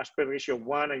eccentricities, aspect ratio of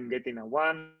 1, I'm getting a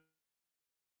 1,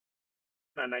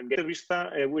 and I'm getting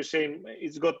Vista, we're saying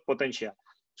it's got potential.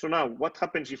 So now, what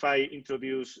happens if I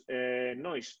introduce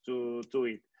noise to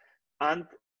it? And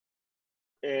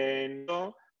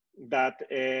know that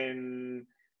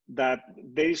that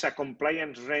there is a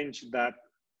compliance range that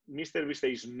Mr. Vista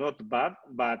is not bad,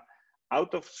 but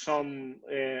out of some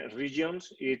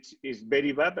regions, it's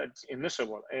very bad. It's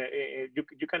unusable.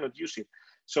 You cannot use it.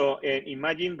 So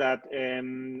imagine that,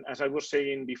 as I was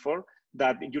saying before,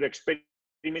 that your experiment,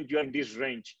 you are in this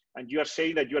range, and you are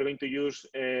saying that you are going to use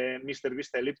Mr.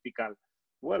 Vista elliptical.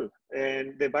 Well,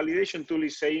 and the validation tool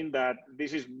is saying that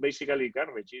this is basically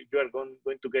garbage. You are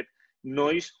going to get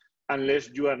noise unless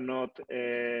you are not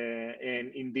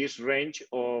in this range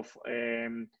of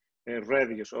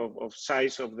radius of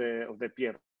size of the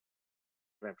peer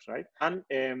reps, right? And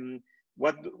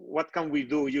what can we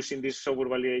do using this software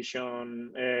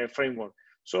validation framework?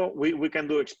 So we can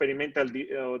do experimental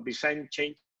design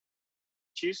changes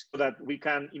so that we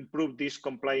can improve this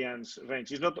compliance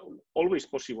range. It's not always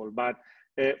possible, but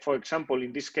for example,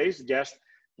 in this case, just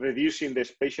reducing the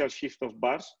spatial shift of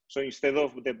bars. So instead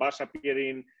of the bars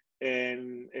appearing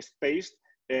spaced,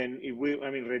 and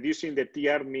reducing the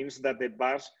TR means that the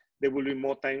bars, there will be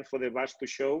more time for the bars to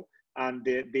show, and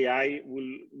the eye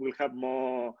will have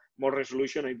more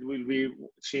resolution. It will be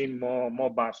seeing more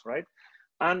bars, right?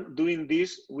 And doing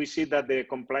this, we see that the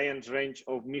compliance range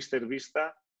of Mr.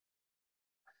 Vista,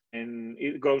 and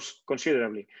it grows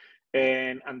considerably.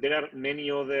 And there are many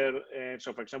other,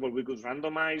 so for example, we could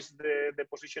randomize the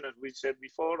position as we said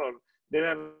before, or there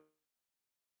are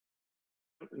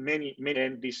many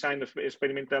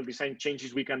experimental design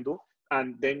changes we can do,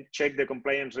 and then check the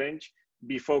compliance range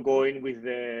before going with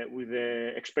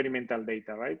the experimental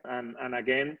data, right? And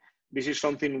again, this is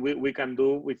something we can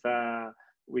do with a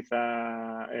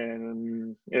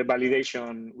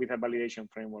validation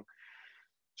framework.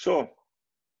 So.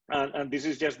 And this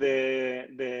is just the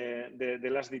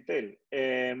last detail.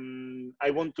 I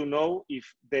want to know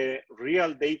if the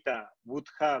real data would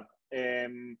have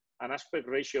an aspect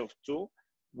ratio of 2,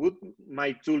 would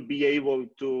my tool be able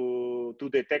to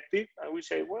detect it? I will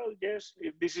say, well, yes,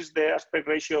 if this is the aspect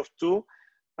ratio of 2,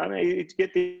 I mean, it's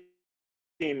getting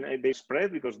the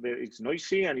spread because it's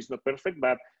noisy and it's not perfect,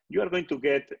 but you are going to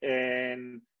get,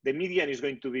 the median is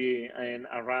going to be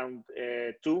around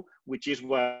 2, which is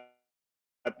what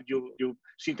you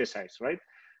synthesize, right?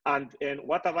 And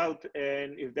what about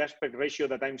if the aspect ratio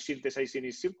that I'm synthesizing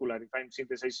is circular, if I'm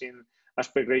synthesizing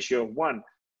aspect ratio of 1?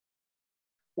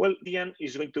 Well, median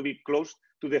is going to be close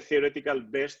to the theoretical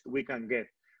best we can get.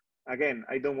 Again,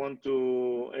 I don't want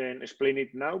to explain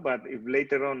it now, but if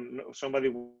later on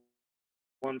somebody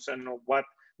wants to know what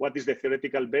is the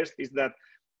theoretical best, is that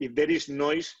if there is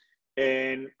noise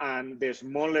and the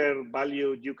smaller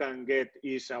value you can get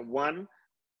is a 1,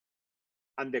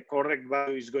 and the correct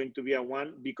value is going to be a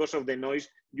 1, because of the noise,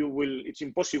 it's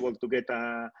impossible to get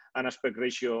an aspect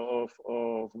ratio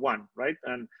of 1, right?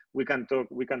 And we can talk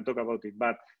about it,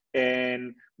 but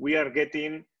we are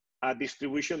getting a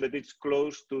distribution that is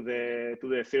close to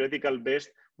the theoretical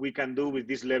best we can do with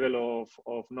this level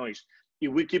of noise.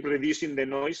 If we keep reducing the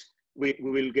noise, we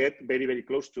will get very, very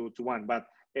close to 1, but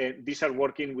these are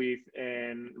working with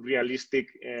realistic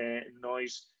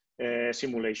noise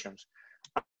simulations.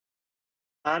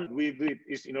 And we do it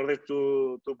is in order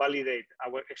to validate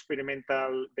our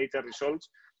experimental data results.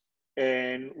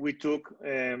 And we took,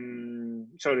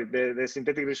 the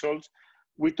synthetic results,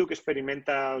 we took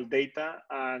experimental data,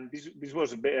 and this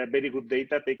was very good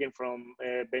data taken from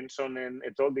Benson and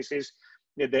et al. This is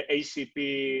the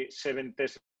ACP7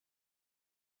 Tesla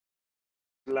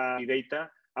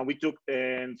data, and we took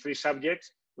 3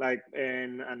 subjects, like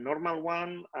a normal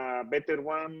one, a better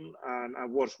one, and a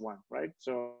worse one, right?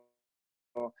 So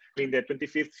in the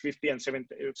 25th, 50, and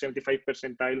 75th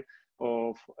percentile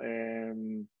of,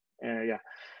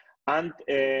 And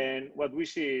what we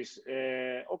see is,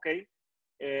 okay,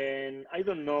 and I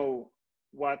don't know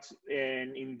what's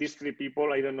in these three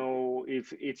people, I don't know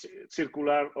if it's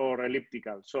circular or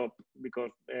elliptical. So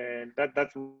because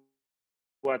that's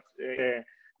what the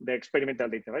experimental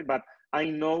data, right? But I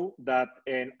know that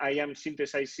I am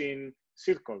synthesizing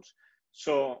circles.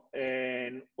 So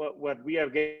what we are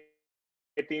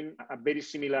getting a very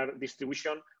similar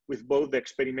distribution with both the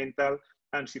experimental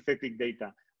and synthetic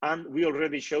data. And we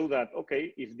already show that,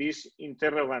 okay, if this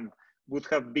interrogant would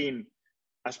have been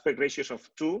aspect ratios of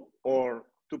 2 or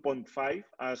 2.5,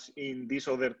 as in this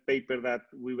other paper that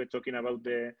we were talking about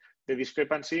the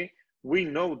discrepancy, we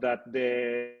know that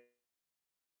the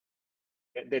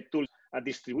tools a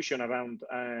distribution around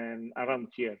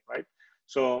here, right?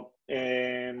 So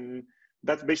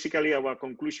that's basically our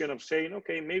conclusion of saying,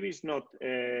 okay, maybe it's not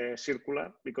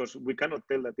circular, because we cannot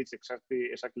tell that it's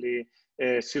exactly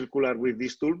circular with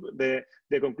this tool. The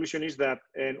conclusion is that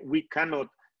we cannot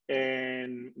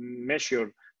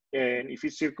measure if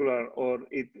it's circular or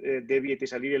it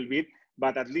deviates a little bit,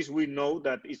 but at least we know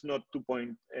that it's not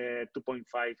 2.5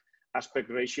 aspect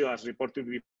ratio as reported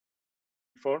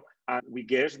before, and we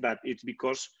guess that it's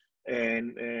because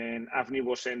AFNI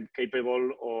wasn't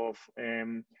capable of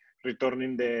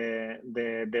returning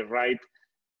the right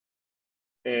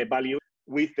value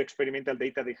with the experimental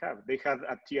data they have. They had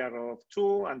a TR of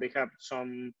 2, and they have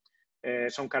some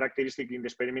characteristic in the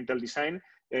experimental design.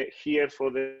 Here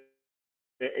for the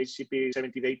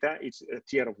HCP70 data, it's a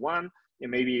TR of 1,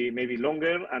 and maybe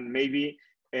longer, and maybe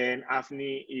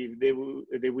AFNI, if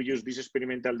they would use this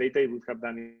experimental data, it would have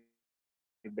done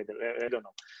it better. I don't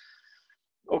know.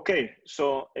 Okay,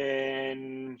 so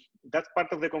that's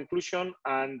part of the conclusion,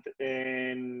 and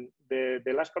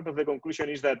the last part of the conclusion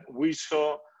is that we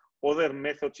saw other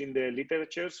methods in the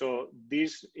literature. So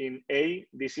this in A,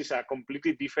 this is a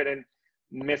completely different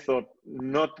method,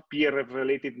 not PRF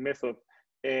related method,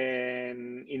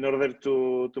 in order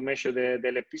to measure the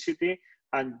ellipticity.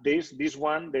 And this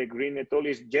one, the Green et al.,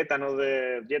 is yet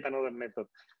another method.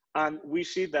 And we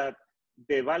see that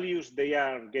the values they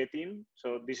are getting,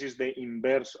 so this is the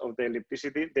inverse of the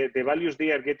ellipticity, the values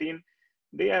they are getting,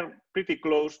 they are pretty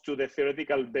close to the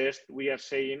theoretical best we are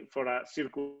saying for a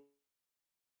circular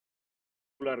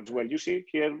as well. You see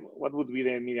here, what would be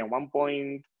the median?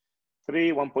 1.3,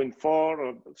 1.4,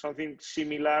 or something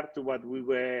similar to what we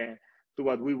were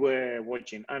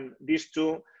watching. And these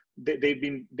two,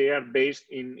 they are based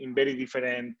in very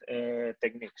different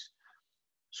techniques.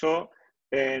 So,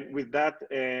 and with that,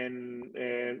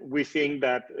 we think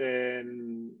that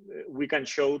we can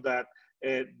show that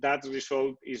that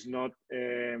result is not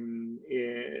good,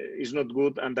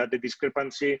 and that the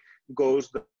discrepancy goes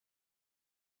to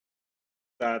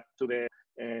the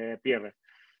PRF.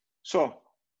 So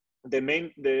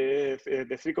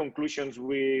the three conclusions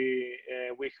we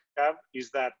have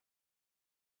is that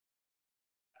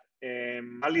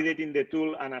validating the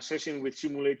tool and assessing with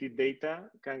simulated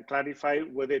data can clarify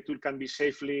whether the tool can be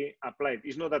safely applied.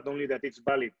 It's not that only that it's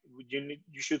valid. You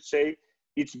should say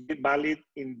it's valid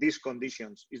in these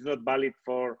conditions. It's not valid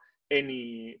for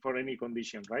any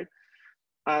condition, right?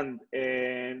 And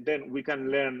then we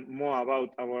can learn more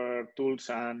about our tools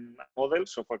and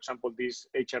models. So for example, this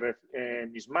HRF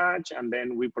mismatch, and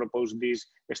then we propose these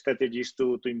strategies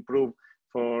to improve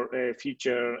for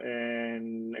future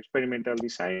experimental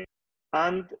design.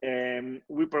 And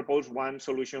we propose one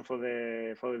solution for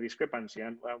the discrepancy.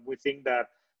 And we think that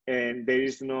there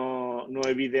is no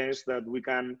evidence that we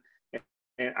can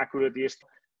accurately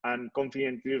and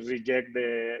confidently reject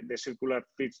the circular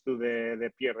fits to the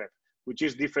PRF, which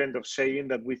is different of saying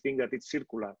that we think that it's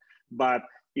circular. But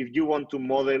if you want to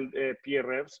model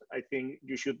PRFs, I think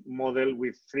you should model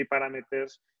with 3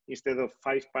 parameters instead of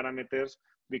 5 parameters,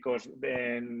 because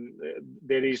then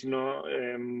there is no,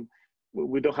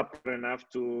 we don't have enough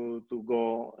to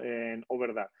go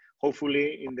over that.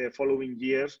 Hopefully in the following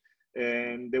years,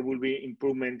 there will be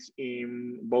improvements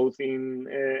in both in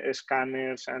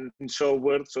scanners and in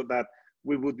software, so that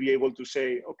we would be able to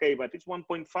say, okay, but it's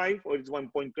 1.5 or it's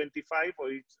 1.25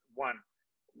 or it's 1.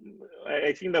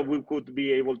 I think that we could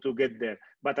be able to get there,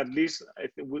 but at least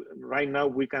right now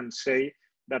we can say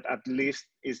that at least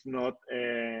it's not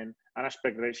an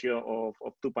aspect ratio of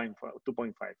 2.5,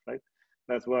 right?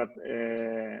 That's what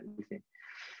we think.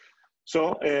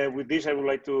 So with this, I would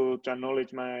like to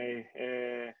acknowledge my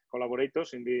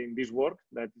collaborators in this work,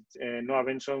 that Noah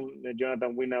Benson,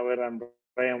 Jonathan Winauer, and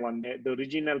Ryan Wan. The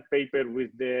original paper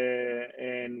with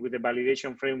the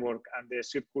validation framework and the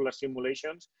circular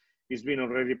simulations is been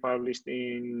already published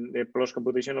in the PLOS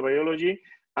Computational Biology,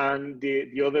 and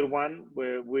the other one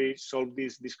where we solved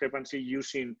this discrepancy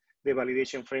using the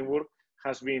validation framework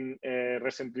has been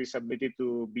recently submitted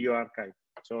to bioRxiv.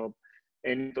 So,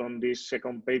 and on this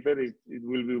second paper, it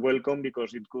will be welcome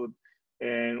because it could,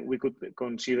 and we could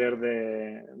consider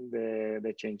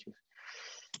the changes.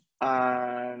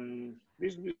 And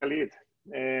this is really it.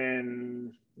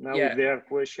 And now, if there are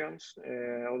questions,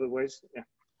 otherwise, yeah.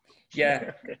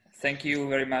 Yeah, thank you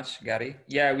very much, Gary.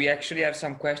 Yeah, we actually have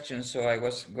some questions, so I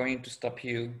was going to stop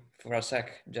you for a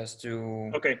sec just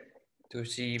to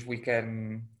see if we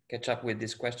can catch up with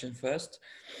this question first.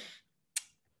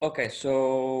 Okay,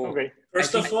 so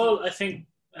first of all, I think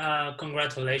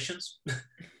congratulations.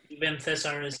 Even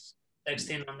Cesar is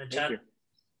texting on the chat.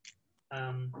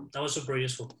 That was super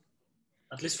useful,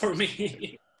 at least for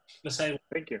me.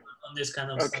 Thank you. On this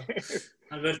kind of stuff.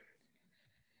 Albert.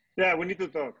 Yeah, we need to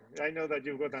talk. I know that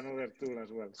you've got another tool as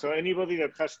well. So anybody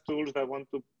that has tools that want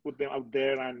to put them out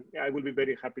there, and I will be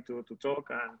very happy to talk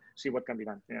and see what can be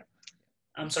done. Yeah.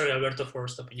 I'm sorry, Alberto, for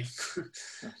stopping you.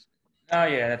 Oh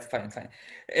yeah, that's fine.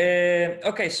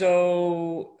 Okay,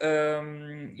 so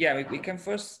yeah, we can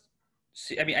first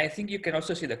see. I mean, I think you can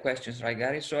also see the questions, right,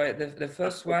 Gary? So the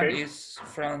first one is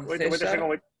from Wait a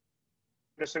second.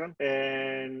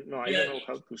 And no, I don't know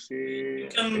how to see.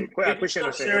 Question.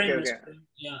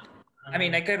 Yeah. I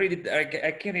mean, I can read it.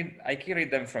 I can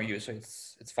read them from you, so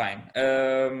it's fine.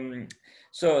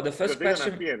 So the first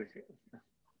question.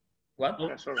 What?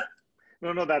 Sorry.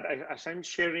 No. That as I'm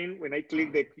sharing, when I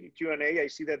click the Q&A, I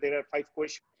see that there are 5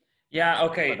 questions. Yeah.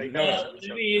 Okay. No.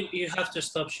 Maybe you have to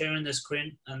stop sharing the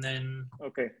screen and then.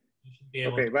 Okay.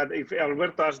 But if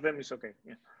Alberto asks them, it's okay.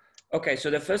 Yeah. Okay, so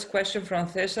the first question from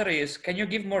Cesar is, can you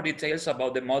give more details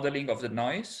about the modeling of the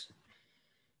noise?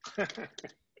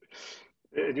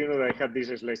 You know that I had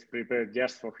these slides prepared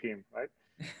just for him, right?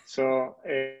 So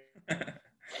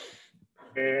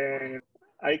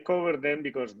I covered them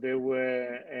because there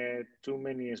were too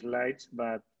many slides,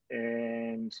 but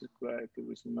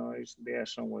with noise, they are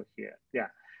somewhere here. Yeah.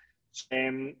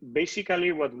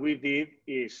 Basically, what we did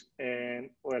is,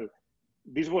 well,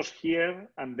 this was here,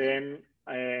 and then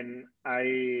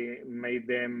I made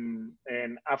them,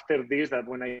 and after this, that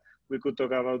when we could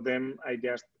talk about them, I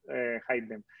just hide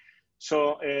them.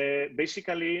 So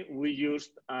basically, we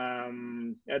used,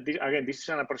 again, this is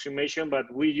an approximation,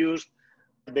 but we used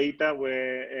data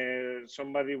where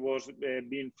somebody was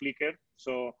being flickered.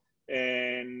 So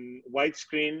white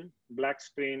screen, black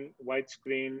screen, white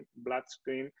screen, black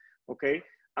screen, okay?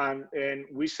 And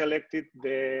we selected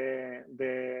the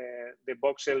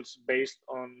voxels based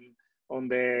on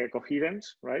the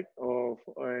coherence, right, of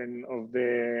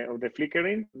the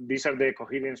flickering. These are the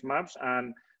coherence maps,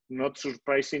 and not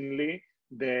surprisingly,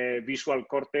 the visual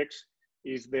cortex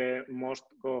is the most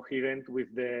coherent with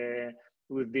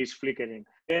this flickering.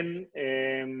 Then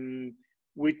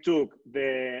we took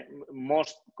the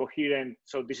most coherent.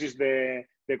 So this is the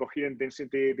coherent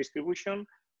density distribution.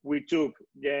 We took,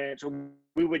 so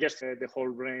we were just the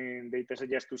whole brain data set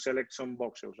just to select some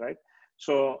voxels, right?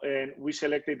 So we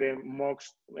selected the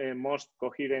most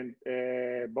coherent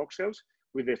voxels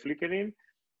with the flickering,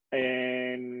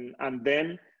 and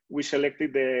then we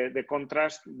selected the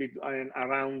contrast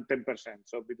around 10%,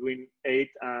 so between 8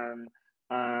 and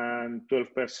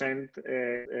 12%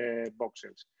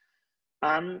 voxels.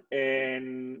 And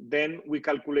then we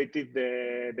calculated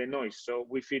the noise. So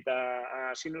we fit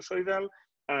a sinusoidal,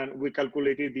 and we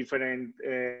calculated different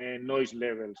noise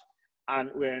levels. And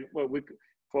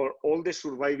for all the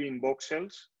surviving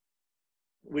voxels,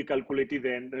 we calculated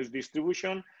the noise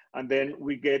distribution, and then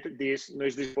we get this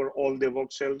noise for all the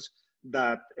voxels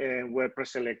that were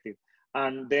preselected.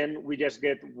 And then we just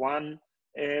get one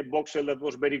voxel that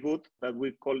was very good, that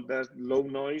we called that low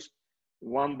noise,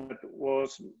 one that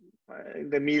was in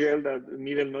the middle, the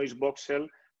middle noise voxel,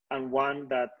 and one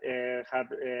that had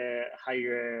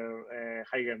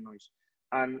higher noise.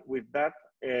 And with that,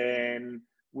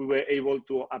 we were able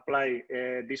to apply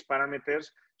these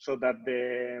parameters so that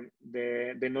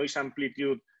the noise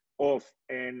amplitude of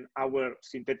our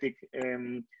synthetic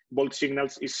volt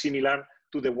signals is similar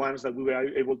to the ones that we were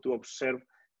able to observe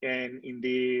in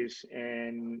these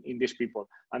people.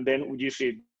 And then you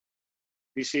see,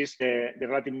 this is the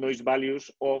relative noise values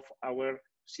of our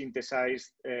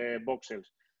synthesized voxels.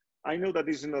 I know that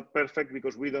this is not perfect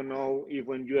because we don't know if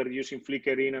when you are using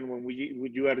flickering and when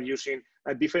you are using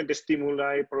a different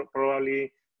stimuli,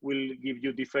 probably will give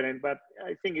you different, but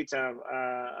I think it's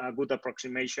a good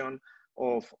approximation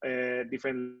of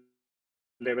different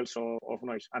levels of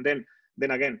noise. And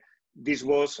then again, this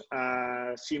was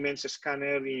a Siemens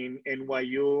scanner in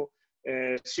NYU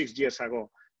 6 years ago.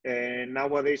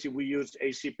 Nowadays, if we use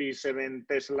ACP 7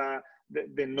 Tesla,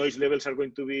 the noise levels are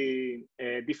going to be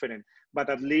different. But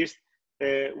at least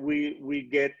we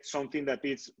get something that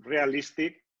is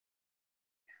realistic.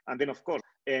 And then, of course,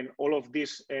 and all of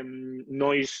this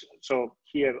noise, so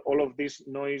here, all of these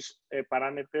noise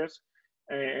parameters,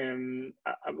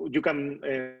 you can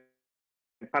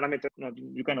parameter, no,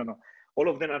 you cannot know. All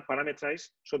of them are parameterized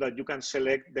so that you can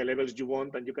select the levels you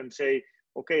want, and you can say,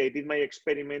 okay, I did my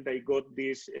experiment, I got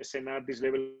this SNR, this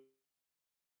level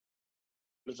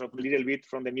of a little bit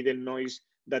from the middle noise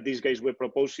that these guys were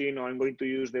proposing, or I'm going to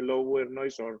use the lower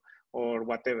noise or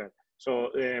whatever. So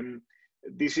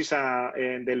this is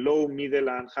the low, middle,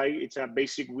 and high. It's a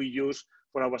basic we use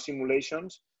for our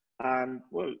simulations. And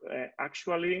well,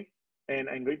 actually, and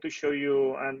I'm going to show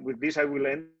you, and with this I will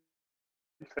end.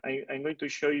 I'm going to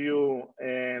show you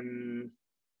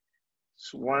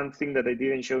one thing that I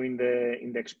didn't show in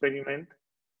the experiment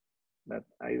that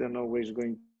I don't know where it's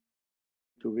going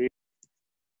to be.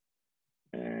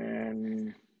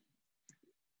 And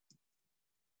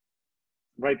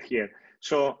right here.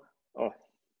 So, oh,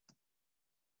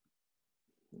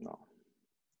 no,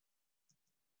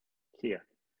 here.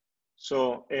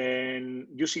 So, and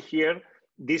you see here,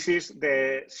 this is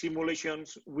the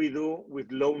simulations we do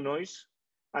with low noise.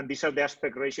 And these are the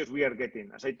aspect ratios we are getting.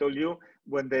 As I told you,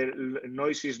 when the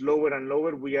noise is lower and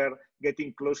lower, we are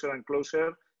getting closer and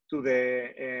closer to the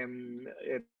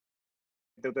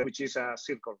which is a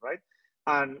circle, right?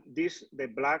 And this, the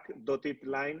black dotted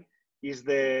line, is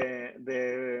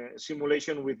the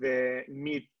simulation with the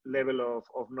mid level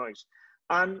of noise.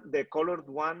 And the colored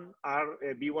one are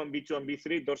B1, B2, and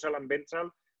B3, dorsal and ventral,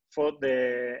 for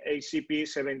the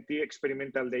ACP70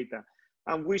 experimental data.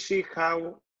 And we see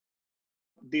how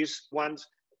these ones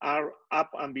are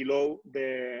up and below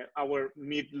our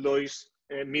mid noise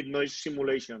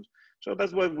simulations. So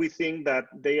that's why we think that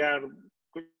they are,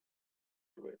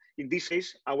 in this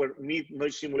case, our mid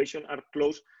noise simulation are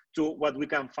close to what we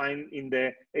can find in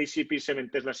the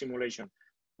ACP7 Tesla simulation.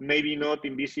 Maybe not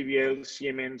in BCBL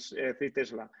Siemens 3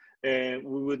 Tesla. We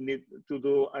would need to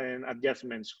do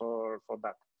adjustments for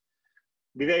that.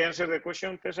 Did I answer the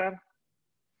question, Cesar?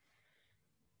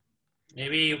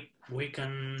 Maybe we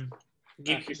can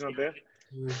give he's not there.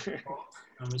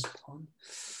 Respond.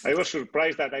 I was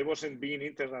surprised that I wasn't being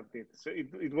interrupted. So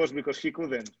it was because he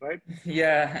couldn't, right?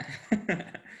 Yeah.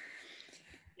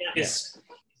 Yes,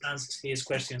 answers his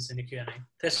questions in the Q&A.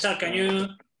 Cesar, can you,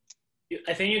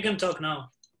 I think you can talk now.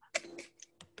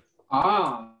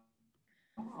 Ah,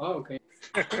 okay.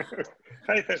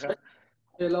 Hi, Cesar.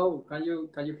 Hello, can you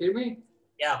hear me?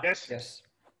 Yeah. Yes. Yes.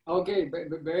 Okay,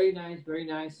 very nice, very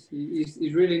nice.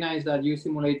 It's really nice that you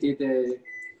simulated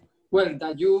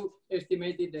that you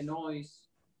estimated the noise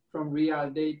from real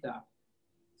data.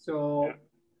 So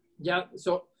yeah,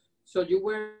 so you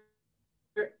were,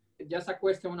 just a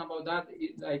question about that,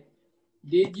 like,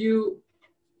 did you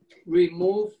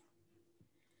remove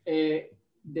the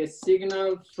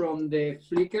signal from the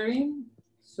flickering?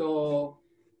 So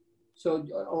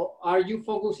are you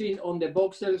focusing on the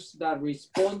voxels that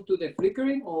respond to the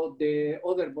flickering, or the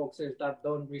other voxels that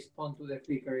don't respond to the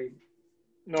flickering?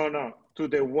 No, to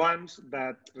the ones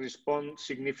that respond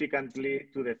significantly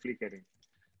to the flickering.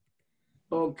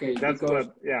 Okay, that's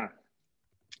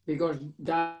because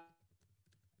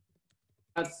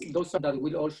those that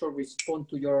will also respond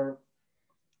to your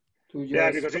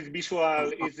because it's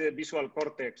visual, it's a visual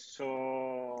cortex.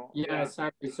 So yeah,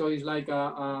 exactly. So it's like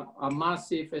a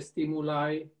massive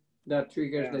stimuli that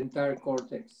triggers the entire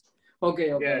cortex.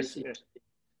 Okay. Yes.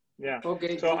 Yeah.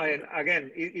 Okay. So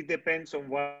again, it depends on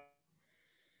what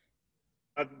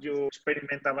you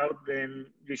experiment about.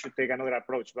 Then you should take another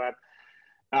approach. But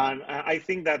and I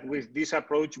think that with this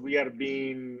approach, we are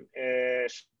being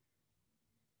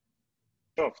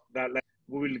soft. That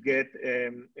we will get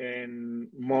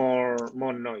more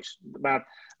noise. But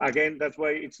again, that's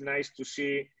why it's nice to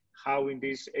see how in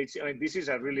this, this is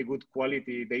a really good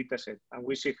quality data set. And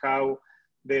we see how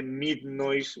the mid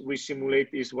noise we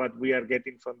simulate is what we are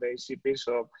getting from the ACP.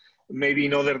 So maybe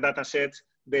in other data sets,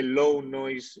 the low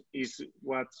noise is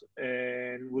what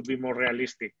would be more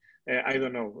realistic. I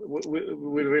don't know.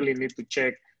 We really need to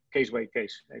check case by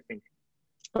case, I think.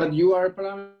 But you are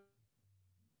parameterizing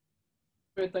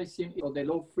the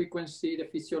low frequency, the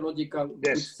physiological,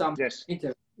 with some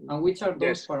parameters. And which are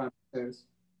those parameters?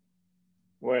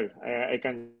 Well, I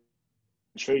can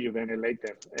show you them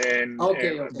later. And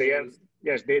they are,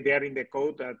 they are in the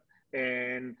code that,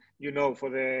 and you know, for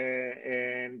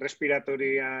the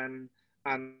respiratory and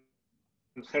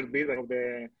heartbeat of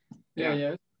the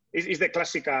it's the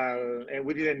classical.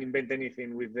 We didn't invent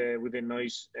anything with the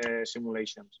noise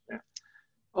simulations. Yeah.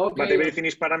 But everything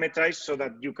is parameterized so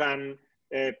that you can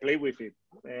play with it.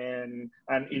 And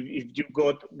if you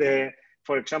got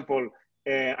for example,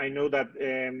 I know that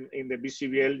in the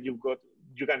BCBL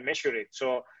you can measure it.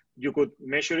 So you could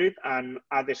measure it and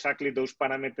add exactly those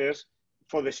parameters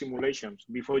for the simulations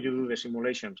before you do the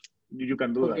simulations. You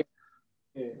can do that.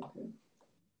 Okay.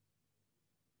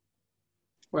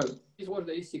 Well, this was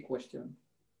the easy question.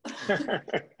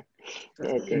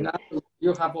 Okay. Now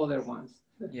you have other ones.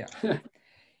 Yeah.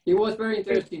 It was very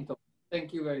interesting.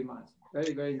 Thank you very much.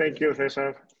 Very, very Thank you,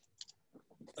 Cesar.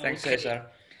 Thanks, Cesar.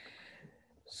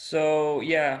 So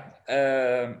yeah,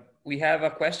 we have a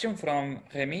question from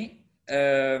Remy.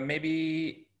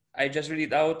 Maybe I just read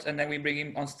it out and then we bring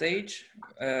him on stage.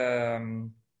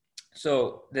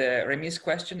 So the Remy's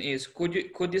question is,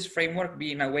 could this framework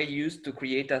be in a way used to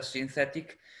create a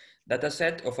synthetic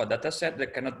dataset of a dataset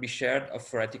that cannot be shared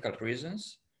for ethical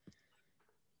reasons?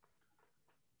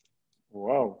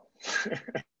 Wow.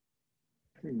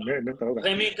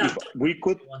 Remy, if we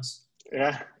could, once.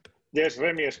 yeah. Yes,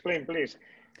 Remy, explain, please.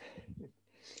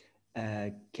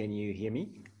 Can you hear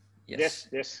me? Yes.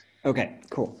 Okay,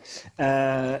 cool.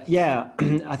 Yeah,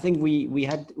 I think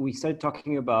we started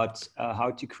talking about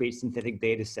how to create synthetic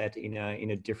data set in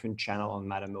a different channel on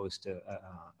Mattermost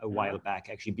a while back,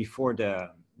 actually before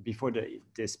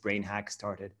this brain hack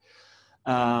started.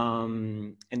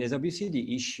 And there's obviously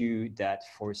the issue that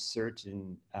for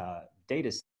certain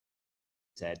data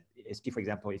set, for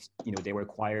example, if they were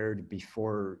acquired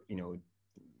before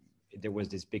there was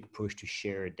this big push to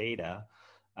share data,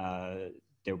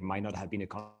 there might not have been a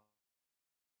constant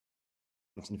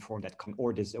form that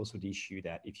or there's also the issue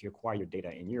that if you acquire your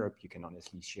data in Europe, you can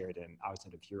honestly share them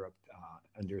outside of Europe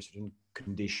under a certain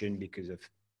condition because of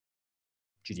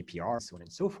GDPR, so on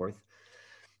and so forth.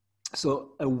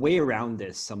 So a way around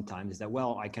this sometimes is that,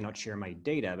 well, I cannot share my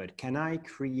data, but can I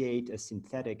create a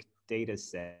synthetic data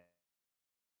set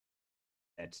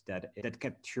that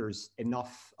captures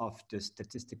enough of the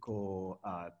statistical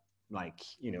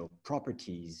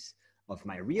properties of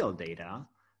my real data,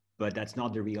 but that's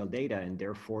not the real data, and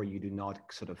therefore you do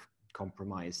not sort of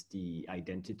compromise the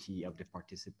identity of the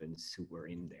participants who were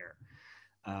in there.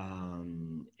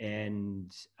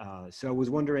 So I was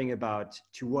wondering about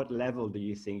to what level do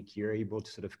you think you're able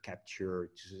to sort of capture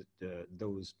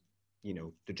those,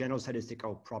 the general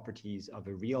statistical properties of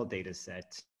a real data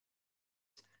set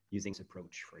using this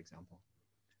approach, for example?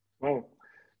 Oh,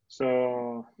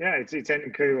 so yeah, it's an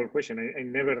incredible question. I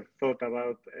never thought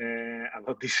about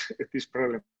this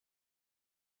problem.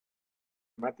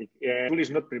 Tool is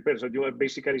not prepared, so you are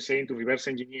basically saying to reverse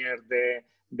engineer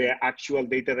the actual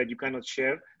data that you cannot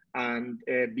share and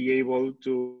be able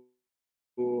to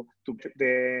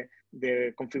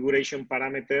the configuration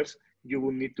parameters you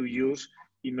will need to use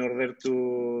in order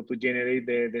to generate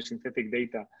the synthetic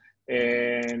data.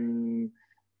 And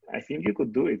I think you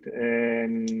could do it.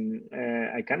 And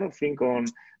I cannot think on,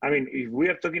 if we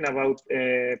are talking about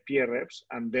PRFs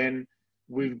and then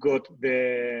we've got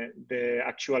the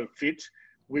actual feeds,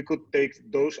 we could take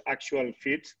those actual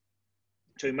feeds.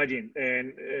 So imagine,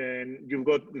 and you've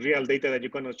got real data that you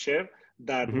cannot share,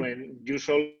 that when you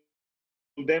solve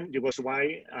them, you got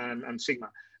Y and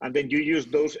sigma. And then you use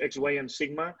those X, Y, and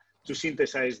sigma to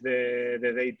synthesize the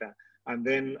data. And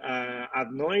then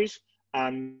add noise,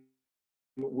 and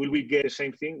will we get the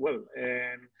same thing? Well,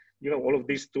 all of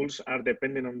these tools are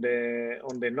dependent on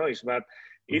the noise, but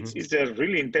it's a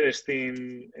really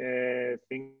interesting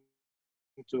thing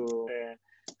to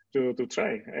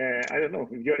try. I don't know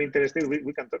if you're interested.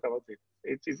 We can talk about it.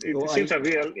 It seems a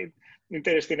real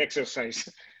interesting exercise.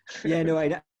 Yeah, no,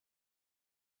 I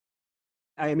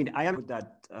am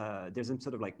that there's some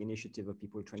sort of initiative of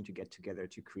people trying to get together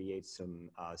to create some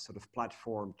sort of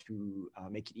platform to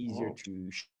make it easier to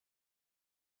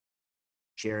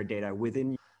share data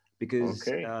within, because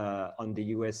on the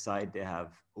US side they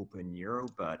have Open Euro,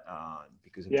 but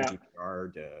because of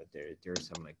GDPR, there's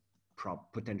some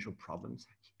potential problems.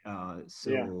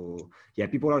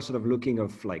 People are sort of looking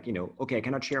of okay, I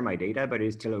cannot share my data, but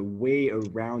it's still a way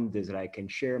around this that I can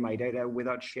share my data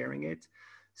without sharing it.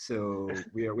 So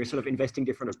we're sort of investing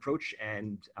different approach.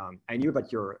 And I knew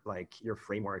about your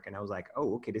framework, and I was like,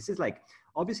 oh, okay, this is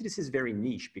obviously this is very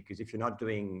niche, because if you're not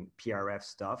doing PRF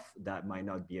stuff, that might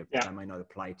not be that might not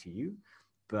apply to you.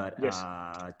 But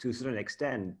to a certain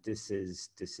extent, this is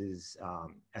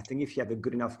I think if you have a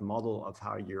good enough model of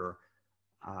how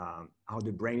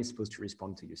the brain is supposed to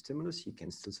respond to your stimulus, you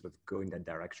can still sort of go in that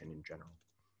direction in general.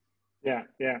 Yeah,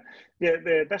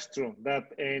 that's true.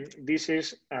 And this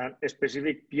is a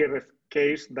specific PRF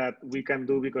case that we can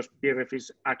do because PRF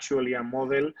is actually a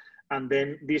model. And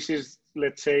then this is,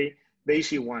 let's say, the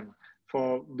easy one.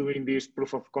 for doing this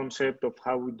proof of concept of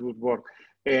how it would work.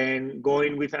 And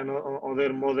going with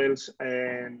other models,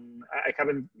 and I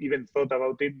haven't even thought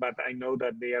about it, but I know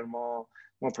that they are more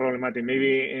problematic.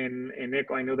 Maybe in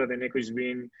Echo, I know that in Echo is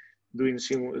been doing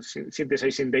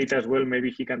synthesizing data as well. Maybe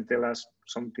he can tell us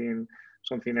something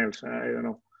else. I don't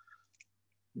know.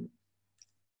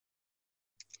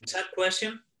 Is that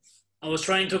question? I was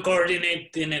trying to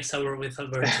coordinate the next hour with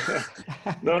Alberto.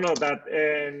 No, that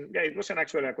yeah, it wasn't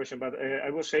actually a question, but I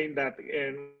was saying that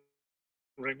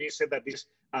Remy said that this is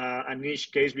a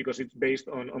niche case because it's based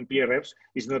on PRFs.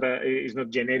 It's not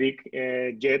generic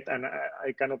yet, and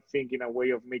I cannot think in a way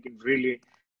of making really.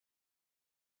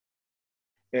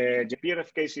 The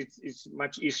PRF case is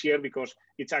much easier because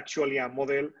it's actually a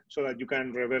model so that you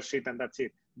can reverse it and that's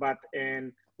it. But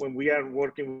when we are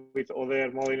working with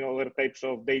other modeling, other types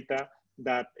of data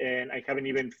that and I haven't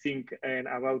even think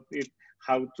about it,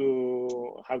 how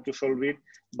to solve it.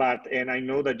 But I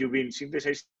know that you've been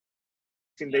synthesizing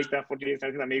data for years,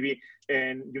 and maybe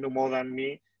you know more than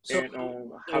me. So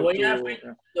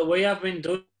the way I've been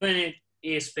doing it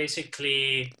is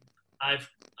basically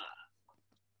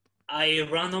I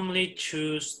randomly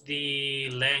choose the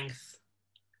length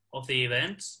of the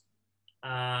events.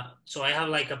 So I have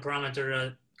like a parameter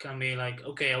that can be like,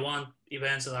 okay, I want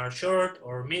events that are short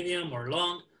or medium or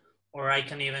long, or I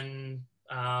can even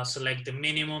select the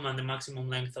minimum and the maximum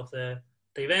length of the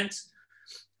events.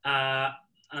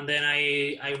 And then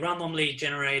I randomly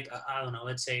generate, I don't know,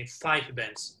 let's say 5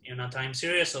 events in a time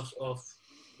series of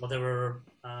whatever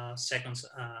seconds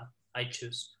I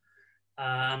choose.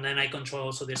 And then I control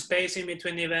also the space in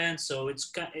between the events. So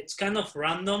it's kind of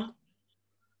random.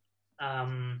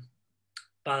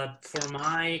 But for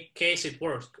my case, it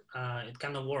works. It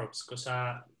kind of works because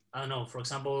I don't know, for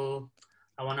example,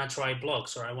 I want to try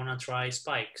blocks or I want to try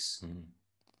spikes.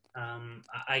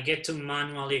 I get to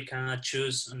manually kind of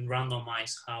choose and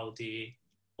randomize how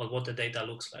what the data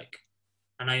looks like.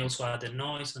 And I also add the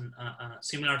noise and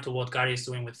similar to what Gary is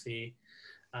doing with the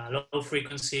low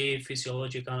frequency,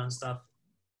 physiological and stuff.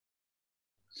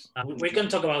 We can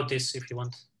talk about this if you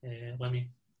want when we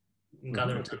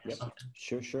gather time or something.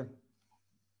 Sure.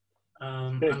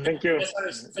 Thank you.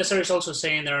 Cesar is also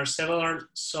saying there are several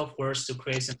softwares to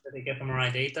create synthetic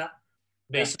fMRI data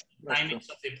based on timings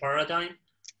of the paradigm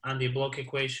and the block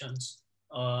equations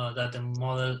that the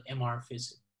model MR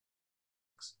physics.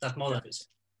 Physics.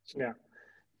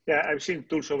 Yeah, I've seen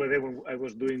tools over there when I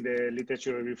was doing the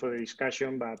literature review for the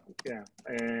discussion, but yeah,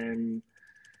 and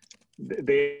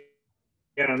they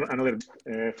are another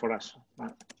for us.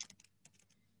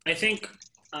 I think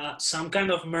some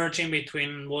kind of merging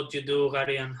between what you do,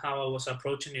 Gary, and how I was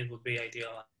approaching it would be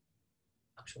ideal,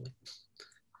 actually.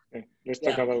 Okay, let's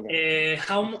talk about that.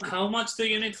 How much do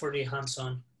you need for the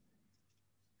hands-on?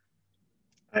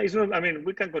 It's not. I mean,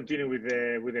 we can continue with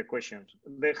the questions.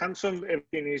 The hands-on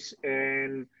everything is,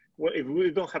 and well, if we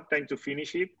don't have time to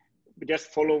finish it,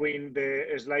 just following the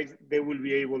slides, they will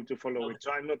be able to follow it.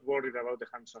 So I'm not worried about the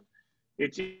hands-on.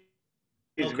 It's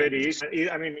very easy.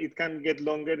 I mean, it can get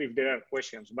longer if there are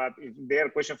questions, but if there are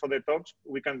questions for the talks,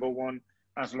 we can go on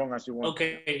as long as you want.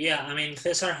 Okay, yeah. I mean,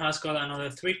 Cesar has got another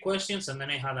 3 questions, and then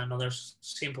I had another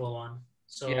simple one.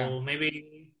 So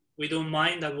maybe we don't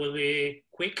mind. That will be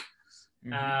quick.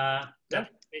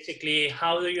 Basically,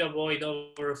 how do you avoid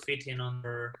overfitting on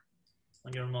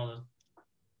your model?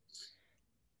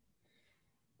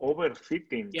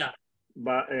 Overfitting? Yeah.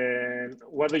 But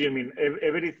what do you mean?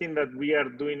 Everything that we are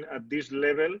doing at this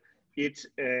level, it's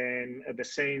at the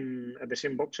same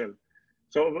voxel.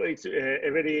 So it's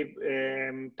every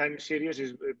time series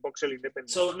is voxel independent.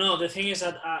 So no, the thing is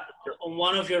that on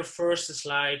one of your first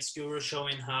slides, you were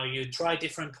showing how you try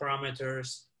different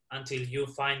parameters until you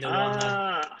find the one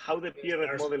that how the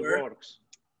PRF model works.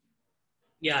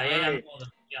 Yeah.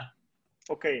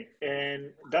 Okay,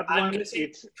 and that one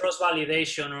it's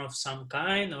cross-validation of some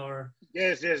kind, or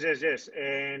yes,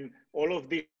 and all of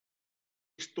these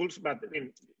tools. But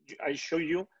I show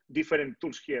you different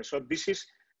tools here. So this is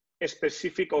a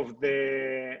specific of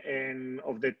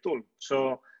the tool.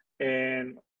 So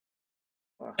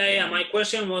my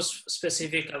question was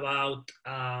specific about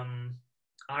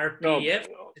RPF.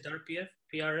 Is it RPF?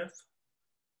 PRF?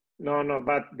 No.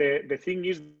 But the thing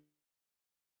is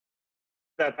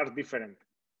that are different.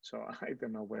 So I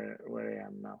don't know where I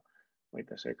am now.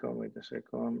 Wait a second.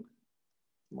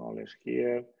 More or less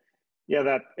here. Yeah,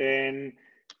 that and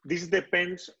this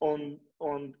depends on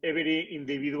every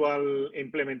individual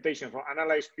implementation. For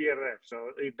analyze PRF,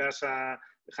 so it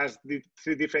has the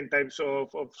 3 different types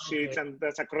of sheets, and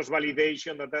that's a cross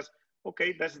validation. That's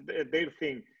their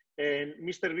thing. And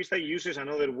Mr. Vista uses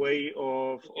another way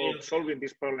of solving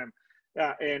this problem.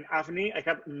 and AFNI, I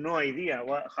have no idea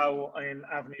how an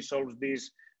AFNI solves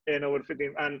this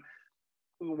overfitting. And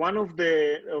one of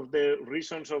the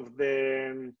reasons of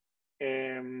this,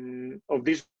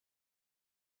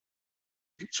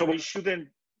 so we shouldn't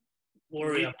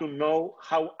need to know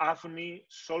how AFNI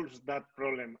solves that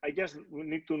problem. I just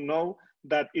need to know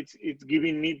that it's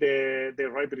giving me the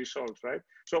right results, right?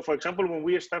 So for example, when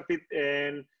we started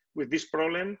with this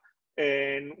problem,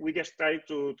 and we just tried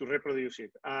to reproduce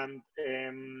it. And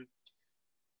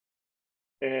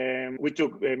we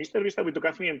took Mr. Vista, we took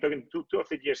AFNI and talking 2 or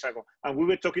 3 years ago. And we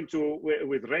were talking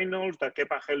with Reynolds, that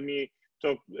Kepa helped me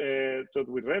talk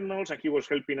with Reynolds, and he was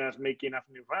helping us making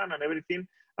AFNI run and everything.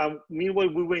 And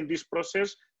meanwhile, we were in this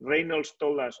process, Reynolds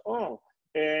told us, oh,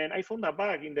 and I found a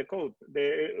bug in the code.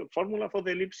 The formula for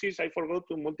the ellipsis, I forgot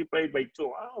to multiply it by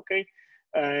 2. Ah, okay.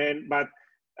 But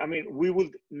I mean, we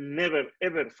would never,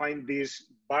 ever find this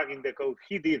bug in the code.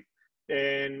 He did.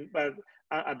 But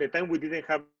at the time, we didn't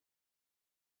have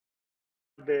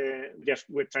just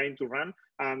we're trying to run,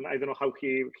 and I don't know how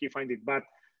he find it. But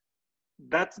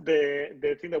that's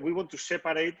the thing that we want to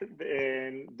separate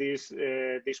this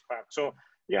part. So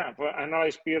yeah, for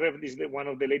analyze PRF, this is one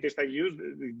of the latest I used.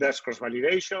 That's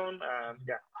cross-validation.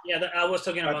 Yeah, I was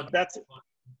talking about that's.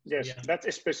 Yes, yeah.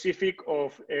 That's specific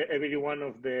of every one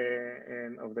of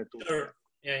the tools. Sure.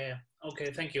 Yeah.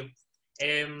 Okay, thank you.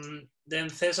 Then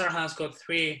Cesar has got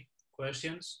 3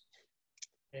 questions.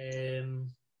 The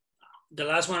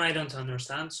last one I don't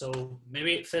understand, so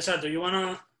maybe Cesar, do you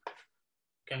wanna?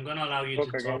 Okay, I'm gonna allow you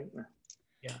to talk. Again.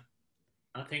 Yeah,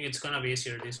 I think it's gonna be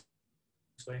easier this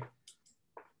way.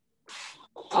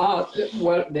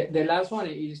 Well, the last one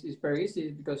is very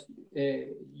easy because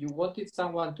you wanted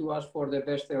someone to ask for the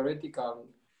best theoretical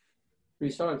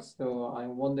results. So I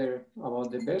wonder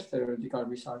about the best theoretical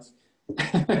results.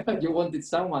 You wanted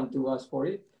someone to ask for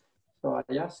it, so I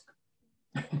asked.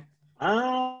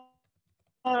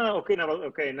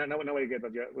 Okay. Now I get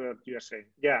what you're saying.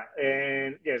 Yeah,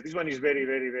 and yes, this one is very,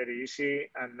 very, very easy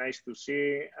and nice to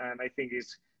see, and I think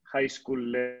it's high school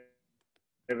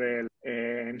level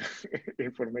and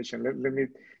information. Let me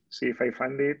see if I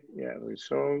find it. Yeah,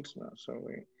 results. No,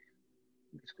 sorry.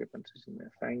 Discrepancies in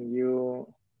there. Thank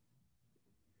you.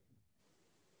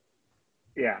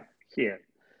 Yeah, here.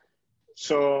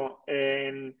 So,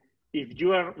 if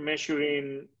you are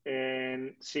measuring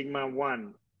sigma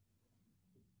 1,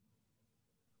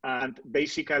 and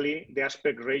basically the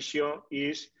aspect ratio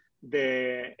is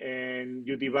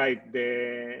you divide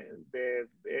the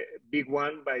big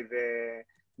one by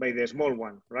the small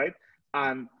one, right?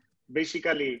 And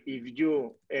basically, if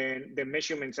you the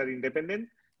measurements are independent,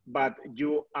 but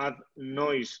you add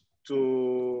noise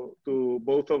to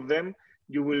both of them,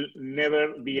 you will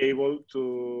never be able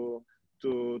to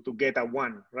get a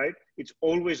 1, right? It's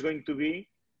always going to be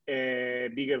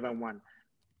bigger than 1.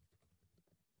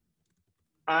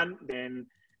 And then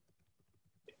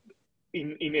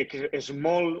in a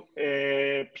small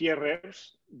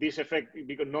PRFs, this effect,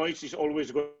 because noise is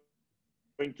always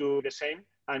going to be the same,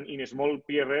 and in a small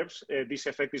PRFs, this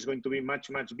effect is going to be much,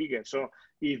 much bigger. So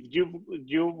if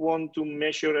you want to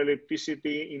measure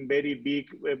electricity in very big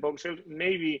voxels,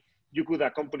 maybe you could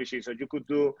accomplish it. So you could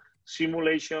do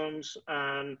simulations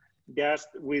and just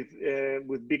with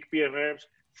big PRFs,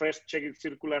 first check it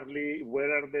circularly,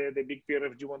 where are the big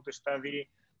PRFs you want to study,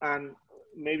 and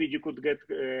maybe you could get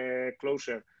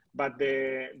closer. But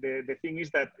the thing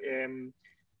is that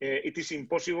it is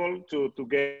impossible to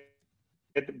get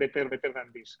better than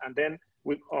this. And then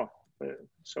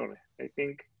sorry, I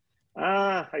think,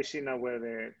 I see now where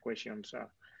the questions are.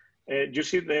 You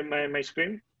see my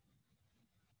screen?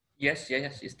 Yes,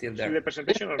 it's still there. See the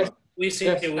presentation or not? We see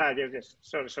yes. Yes.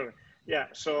 Sorry. Yeah,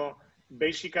 so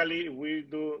basically we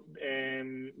do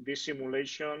this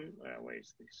simulation. Where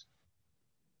is this?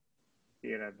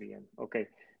 Here at the end. Okay.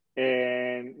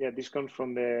 And yeah, this comes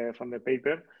from the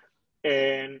paper.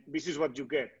 And this is what you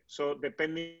get. So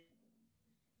depending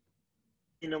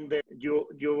on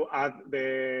you add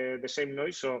the same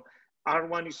noise. So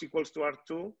R1 is equals to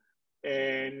R2,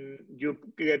 and you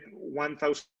get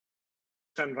 1,000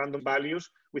 random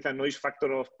values with a noise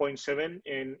factor of 0.7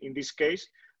 in this case.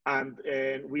 And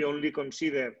we only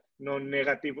consider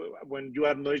non-negative. When you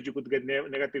add noise, you could get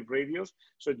negative radios.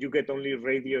 So you get only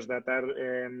radios that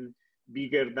are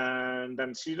bigger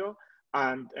than 0,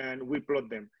 and we plot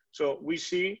them. So we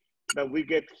see that we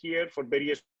get here for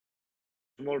very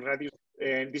small radius,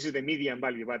 and this is the median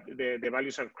value, but the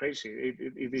values are crazy.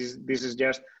 This is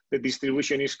just, the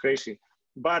distribution is crazy.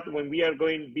 But when we are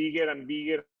going bigger and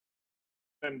bigger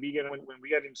and bigger, when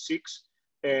we are in 6,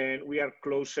 and we are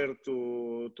closer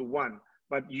to 1.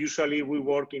 but usually we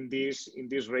work in this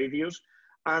radius.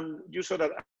 And you saw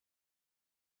that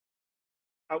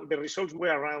the results were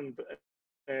around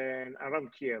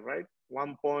here, right?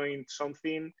 1 point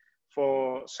something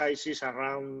for sizes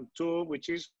around 2, which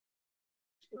is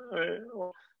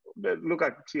look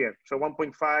at here. So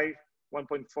 1.5,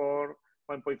 1.4,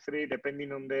 1.3,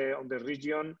 depending on the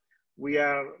region, we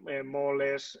are more or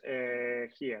less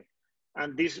here.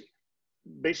 And this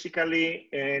basically,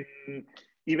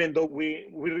 even though we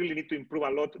really need to improve a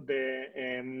lot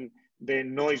the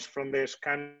noise from the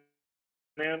scanner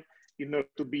in order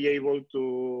to be able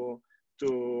to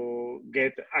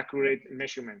get accurate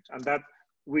measurements. And that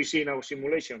we see in our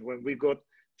simulation when we got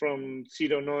from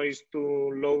 0 noise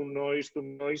to low noise to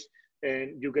noise,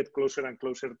 and you get closer and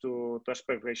closer to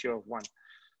aspect ratio of 1.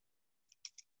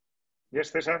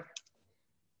 Yes, Cesar?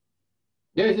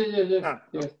 Yes.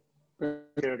 Yes.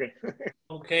 Okay.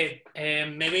 Okay,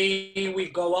 maybe we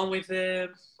go on with the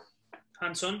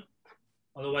hands-on.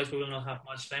 Otherwise, we will not have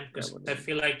much time because I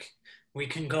feel like we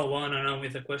can go on and on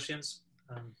with the questions.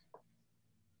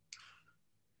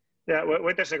 Yeah,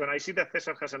 wait a second. I see that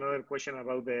Cesar has another question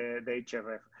about the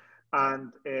HRF.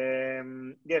 And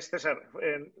yes, Cesar,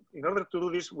 in order to do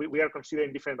this, we are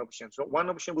considering different options. So one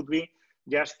option would be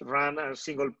just run a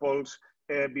single pulse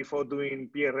before doing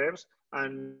PRFs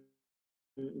and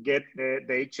get the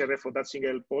HRF for that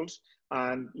single pulse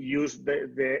and use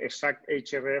the exact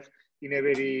HRF in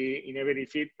every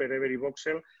feed per every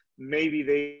voxel. Maybe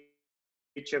the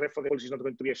HRF for the pulse is not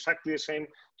going to be exactly the same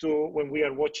to when we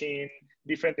are watching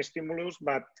different stimulus,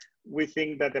 but we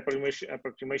think that the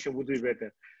approximation would be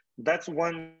better. That's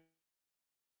one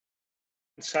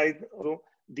side.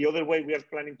 The other way we are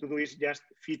planning to do is just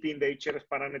fitting the HRF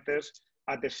parameters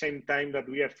at the same time that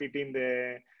we are fitting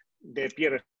the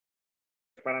PRF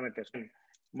parameters.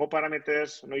 More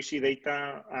parameters, noisy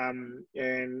data,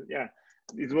 and yeah,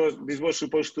 this was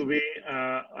supposed to be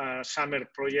a summer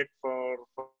project for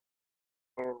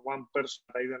one person.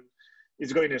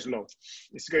 It's going slow.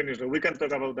 It's going slow. We can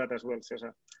talk about that as well,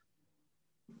 Cesar.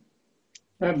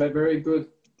 Yeah, but very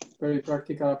good, very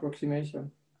practical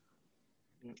approximation.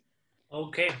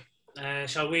 Okay,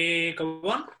 shall we go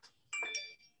on?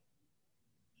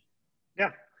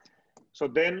 Yeah. So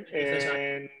then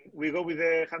we go with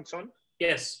the hands-on.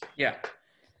 Yes. Yeah.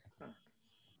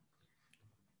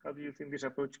 How do you think this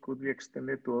approach could be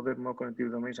extended to other more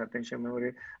cognitive domains, attention,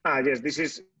 memory? Yes, this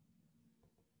is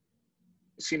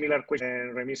similar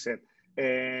question Remy said.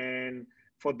 And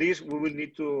for this, we will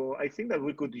need to, I think that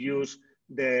we could use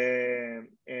the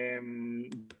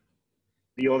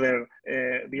other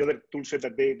toolset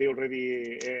that they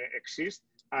already exist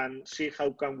and see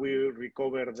how can we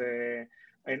recover the,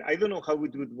 and I don't know how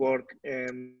it would work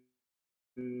in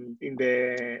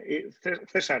the,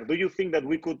 Cesar, do you think that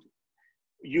we could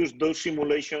use those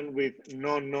simulations with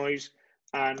no noise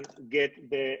and get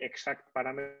the exact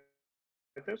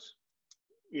parameters?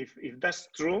 If that's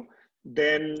true,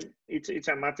 then it's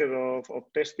a matter of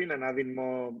testing and adding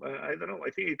more. I don't know.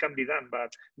 I think it can be done,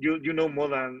 but you know more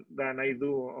than I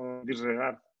do on this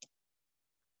regard.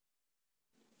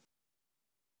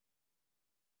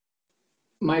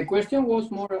 My question was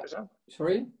more.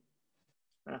 Sorry.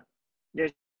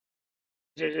 Yes.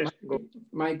 Go.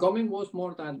 My comment was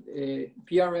more that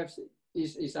PRFs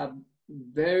is a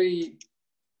very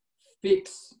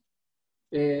fixed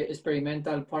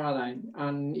experimental paradigm,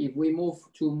 and if we move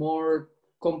to more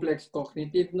complex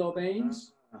cognitive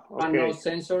domains and no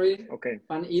sensory,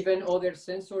 and even other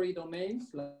sensory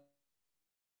domains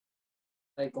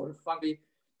like olfactory,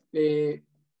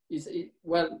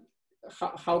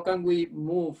 how can we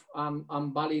move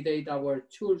and validate our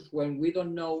tools when we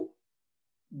don't know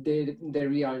the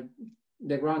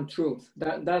ground truth?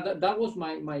 That was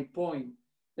my point.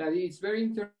 That it's very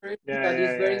interesting.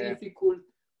 It's very difficult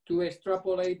to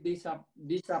extrapolate this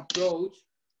approach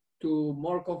to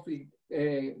more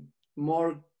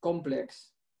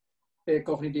complex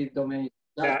cognitive domains.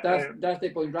 That's the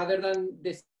point. Rather than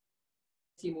the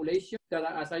simulation, that,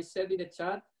 as I said in the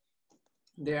chat,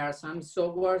 there are some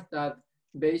software that,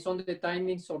 based on the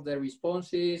timings of the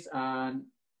responses and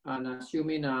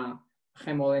assuming a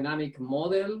hemodynamic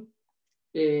model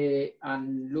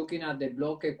and looking at the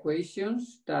block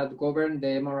equations that govern the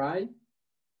MRI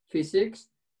physics,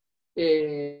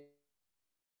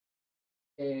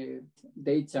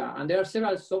 data. And there are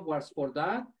several softwares for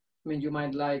that. I mean, you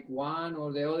might like one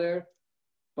or the other,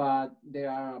 but they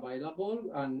are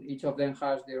available and each of them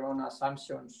has their own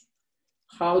assumptions.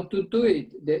 How to do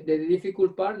it? The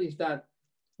difficult part is that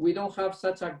we don't have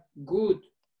such a good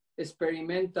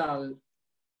experimental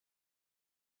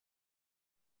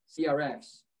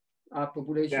CRFs.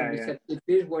 population receptive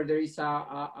field where there is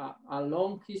a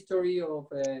long history of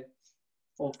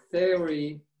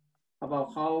theory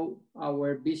about how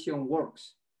our vision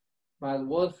works. But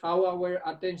how our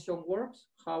attention works,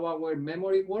 how our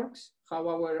memory works, how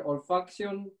our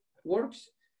olfaction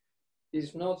works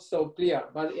is not so clear.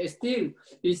 But still,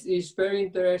 it's very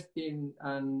interesting,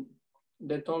 and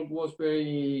the talk was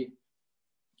very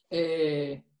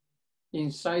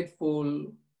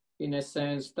insightful in a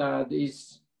sense that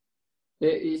is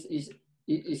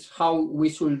how we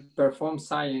should perform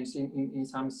science in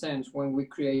some sense when we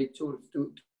create tools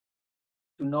to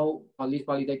know, at least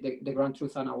validate the ground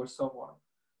truth on our software.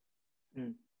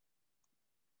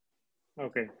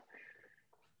 Okay.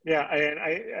 Yeah, and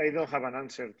I don't have an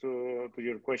answer to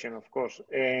your question, of course.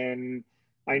 And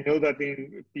I know that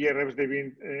in PRFs, they've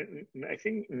been, I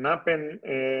think Nappen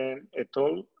et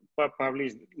al.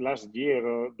 Published last year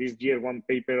or this year one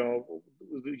paper of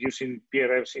using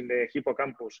PRFs in the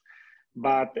hippocampus,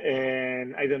 but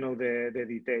I don't know the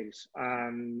details.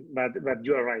 But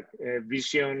you are right.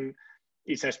 Vision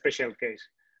is a special case.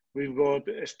 We've got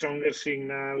a stronger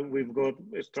signal. We've got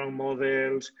strong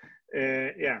models.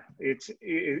 Yeah,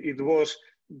 it was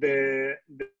the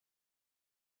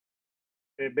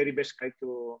very best guide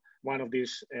to one of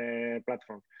these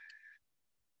platforms.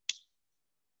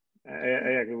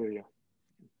 I agree with you.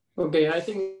 Okay, I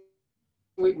think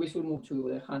we should move to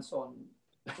the hands-on.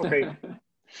 Okay.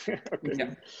 Okay.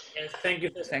 Yeah. Yes, thank you.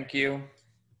 Thank you.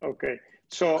 Okay,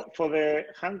 so for the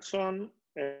hands-on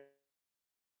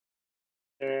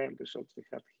results we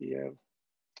have here.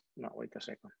 No, wait a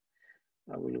second.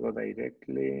 I will go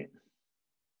directly.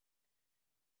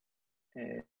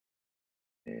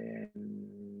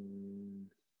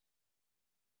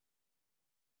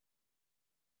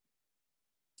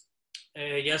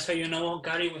 Just so you know,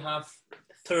 Gary, we have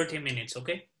 30 minutes,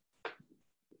 okay?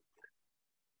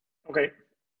 Okay.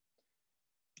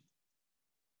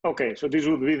 Okay, so this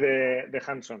would be the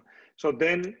hands-on. So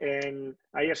then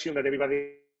I assume that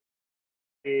everybody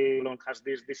has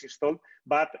this installed,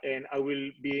 but I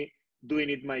will be doing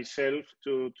it myself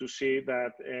to see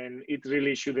that it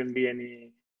really shouldn't be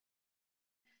any,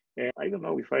 I don't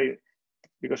know if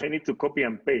because I need to copy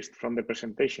and paste from the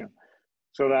presentation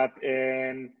so that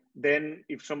then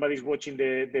if somebody's watching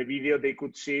the video, they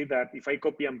could see that if I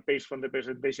copy and paste from the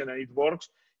presentation and it works,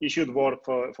 it should work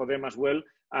for them as well.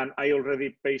 And I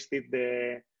already pasted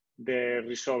the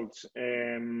results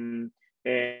and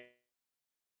it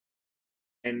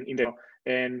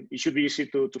should be easy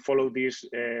to follow this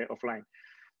offline.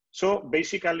 So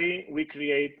basically, we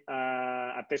create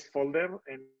a test folder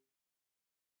and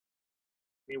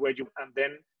where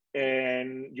then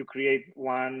you create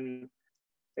one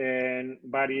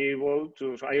variable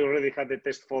so I already had the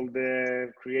test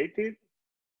folder created,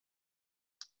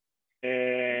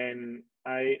 and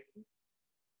I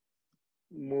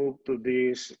move to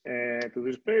this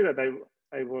page that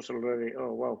I was already.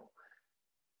 Oh wow,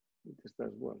 it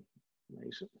does well.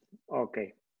 Nice.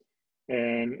 Okay,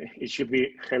 and it should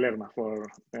be Lerma for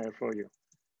you.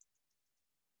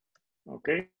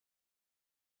 Okay.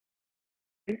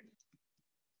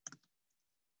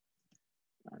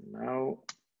 And now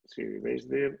see base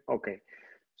there. Okay.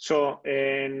 So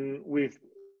with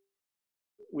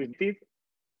it,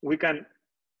 we can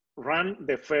run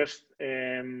the first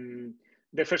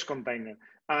container.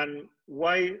 And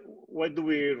why do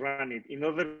we run it? In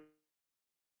order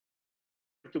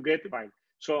to get file.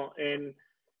 So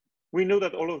we know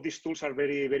that all of these tools are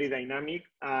very, very dynamic,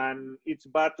 and it's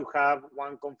bad to have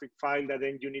one config file that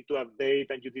then you need to update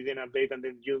and you didn't update and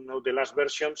then you know the last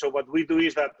version. So what we do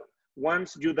is that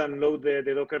once you download the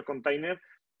Docker container,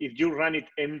 if you run it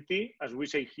empty, as we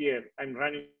say here, I'm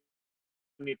running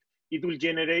it, it will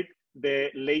generate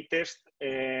the latest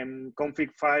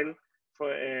config file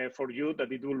for you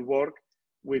that it will work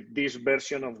with this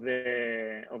version of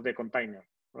the container,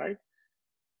 right?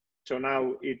 So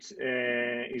now it's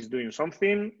doing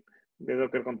something. The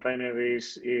Docker container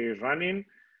is running,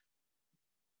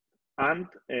 and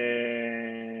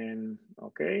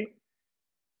okay.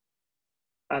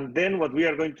 And then what we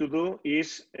are going to do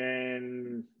is,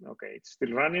 okay, it's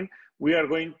still running. We are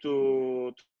going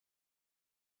to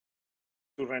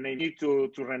rename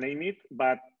it,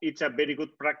 but it's a very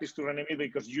good practice to rename it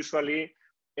because usually,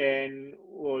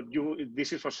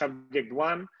 this is for subject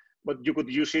one, but you could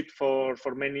use it for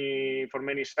many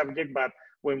subjects. But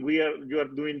when you are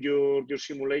doing your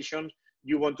simulations,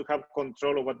 you want to have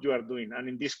control of what you are doing. And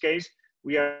in this case,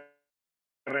 we are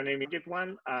renaming it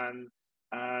one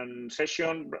and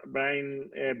session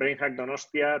BrainHack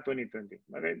Donostia 2020.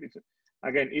 Okay?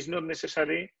 Again, it's not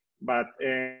necessary, but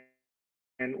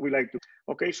we like to,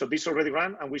 okay, so this already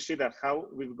ran, and we see that how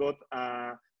we've got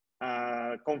a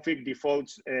config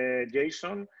defaults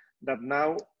JSON that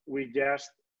now we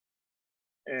just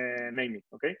name it,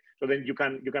 okay? So then you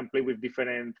can play with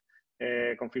different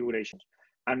configurations.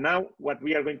 And now what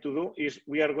we are going to do is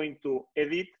we are going to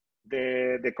edit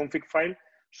the config file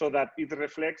so that it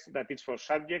reflects that it's for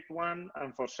subject 1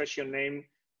 and for session name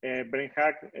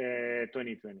BrainHack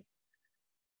 2020.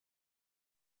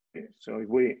 Okay, so if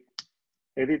we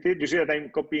edit it, you see that I'm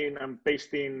copying and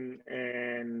pasting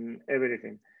and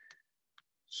everything.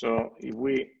 So if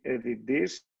we edit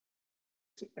this,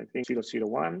 I think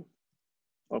 001,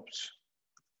 oops.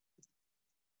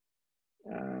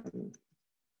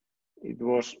 It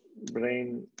was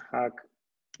BrainHack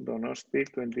Donosti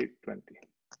 2020.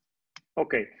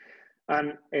 Okay,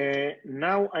 and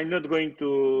now I'm not going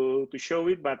to show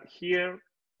it, but here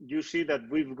you see that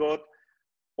we've got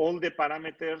all the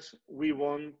parameters we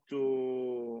want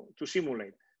to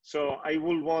simulate. So I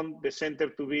will want the center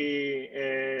to be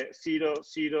 0,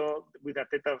 0 with a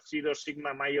theta of 0,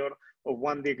 sigma major of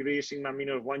 1 degree, sigma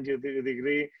minor of 1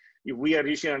 degree. If we are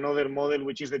using another model,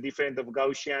 which is the difference of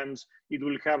Gaussians, it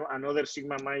will have another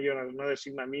sigma major and another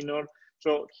sigma minor.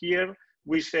 So here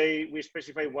we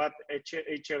specify what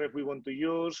HRF we want to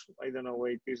use. I don't know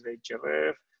where it is, the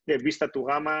HRF, the vista to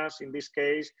gammas in this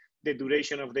case, the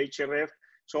duration of the HRF.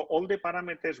 So all the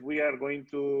parameters we are going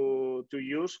to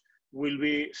use will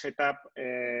be set up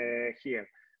here.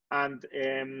 And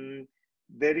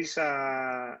there is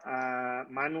a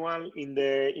manual in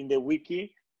the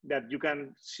wiki that you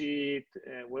can see it,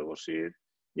 where was it?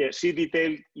 Yeah, see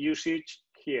detailed usage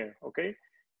here, okay?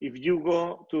 If you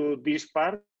go to this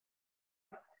part,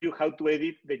 you how to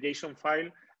edit the JSON file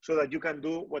so that you can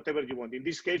do whatever you want. In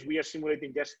this case, we are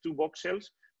simulating just 2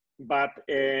 voxels, but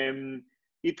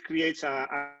it creates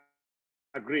a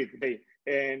grid. Okay?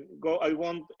 And I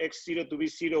want X0 to be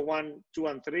 0, 1, 2,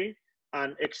 and 3,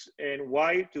 and X and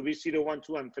Y to be 0, 1,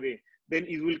 2, and 3. Then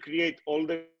it will create all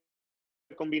the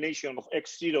combination of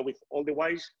X0 with all the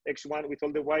Ys, X1 with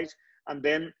all the Ys, and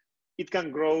then it can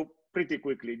grow pretty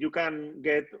quickly. You can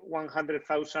get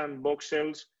 100,000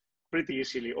 voxels pretty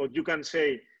easily, or you can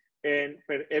say, and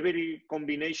per every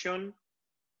combination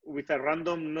with a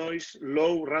random noise,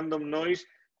 low random noise,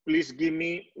 please give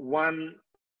me 100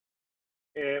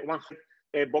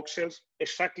 voxels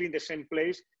exactly in the same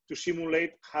place to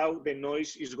simulate how the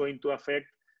noise is going to affect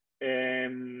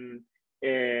the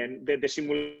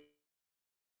simulation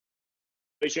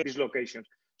of these locations.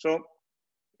 So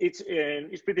it's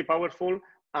pretty powerful,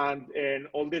 and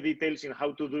all the details in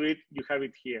how to do it, you have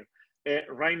it here.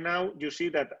 Right now, you see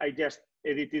that I just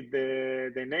edited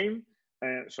the name,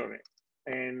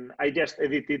 and I just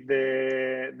edited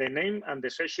the name and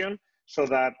the session so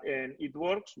that it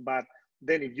works. But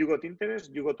then if you got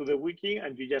interest, you go to the wiki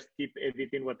and you just keep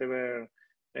editing whatever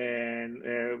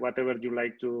whatever you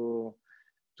like to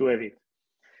edit.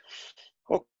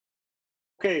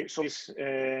 Okay, so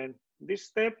this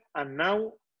step, and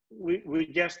now we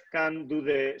just can do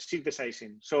the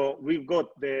synthesizing. So we've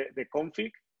got the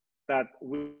config that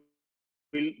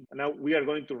now we are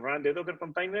going to run the Docker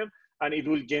container, and it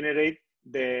will generate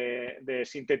the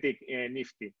synthetic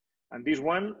Nifty. And this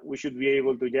one, we should be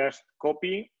able to just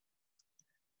copy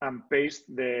and paste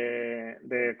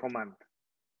the command.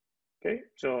 Okay,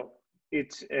 so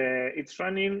it's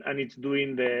running and it's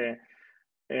doing the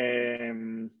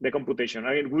computation.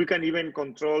 I mean, we can even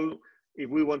control if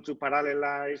we want to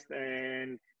parallelize,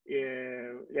 and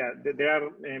yeah, there are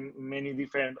many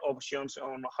different options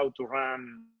on how to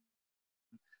run,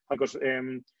 because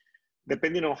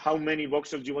depending on how many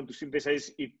voxels you want to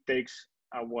synthesize, it takes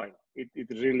a while. It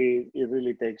really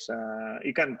takes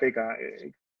it can take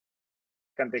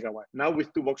a while. Now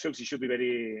with 2 voxels, it should be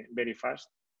very fast.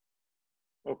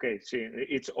 Okay, see,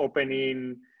 it's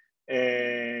opening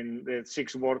and the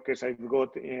 6 workers I've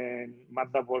got and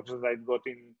MATLAB workers that I've got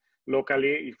in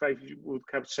locally. If I would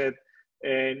have said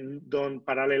and don't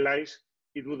parallelize,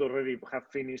 it would already have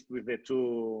finished with the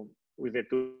two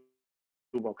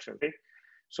voxels. Okay,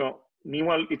 so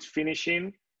meanwhile it's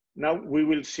finishing. Now we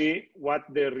will see what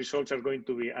the results are going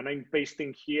to be, and I'm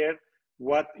pasting here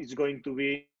what is going to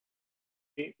be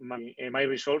my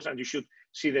results, and you should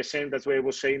see the same. That's why I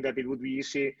was saying that it would be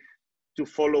easy to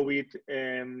follow it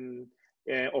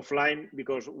offline,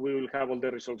 because we will have all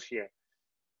the results here.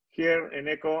 Here in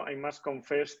Echo, I must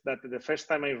confess that the first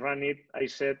time I ran it, I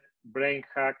said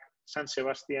BrainHack San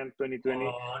Sebastian 2020.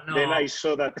 Oh, no. Then I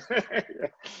saw that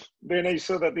then I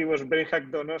saw that it was BrainHack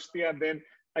Donostia. Then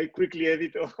I quickly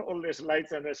edit all the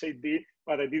slides and I say D,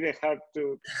 but I didn't have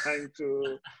time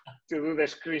to do the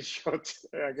screenshot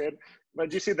again.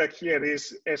 But you see that here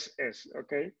is SS,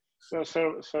 okay? So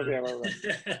sorry about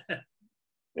that.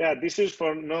 Yeah, this is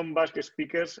for non-Basque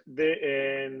speakers.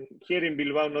 Here in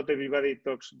Bilbao, not everybody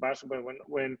talks Basque, but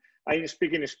when I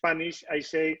speak in Spanish, I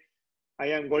say I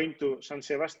am going to San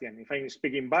Sebastian. If I'm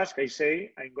speaking Basque, I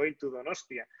say I'm going to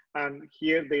Donostia. And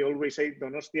here they always say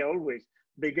Donostia always.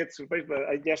 They get surprised, but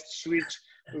I just switch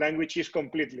languages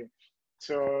completely.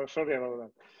 So sorry about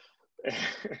that.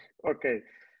 Okay,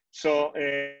 so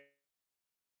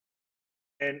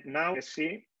and now let's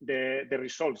see the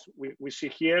results. We see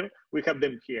here, we have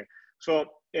them here. So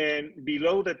and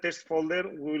below the test folder,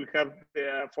 we will have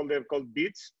a folder called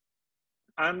bits,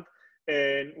 and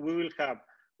we will have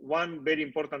one very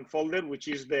important folder, which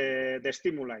is the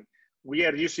stimuli. We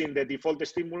are using the default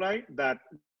stimuli that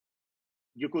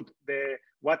you could,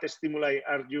 what stimuli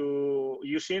are you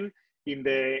using in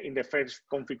the first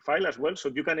config file as well. So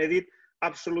you can edit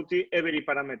absolutely every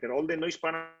parameter, all the noise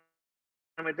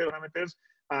parameters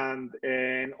and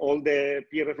all the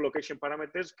PRF location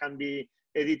parameters can be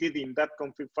edited in that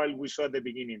config file we saw at the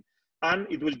beginning. And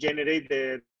it will generate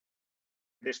the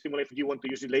stimuli if you want to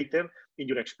use it later in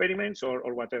your experiments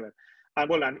or whatever. And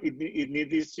well, and it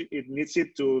needs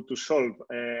it to solve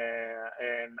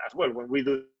and as well. When we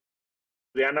do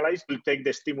the analyze, we'll take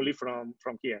the stimuli from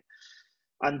here.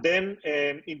 And then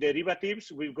in derivatives,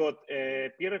 we've got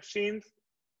PRF synth,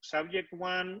 subject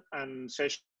one, and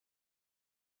session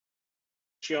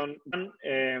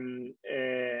one.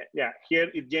 Yeah,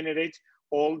 here it generates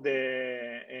all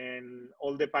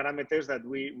the parameters that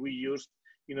we use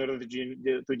in order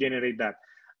to generate that.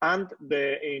 And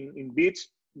in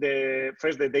bits,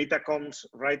 first the data comes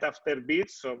right after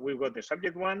bits. So we've got the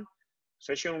subject one,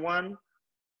 session one.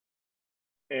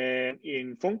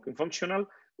 In functional,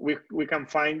 we can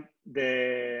find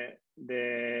the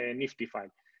Nifty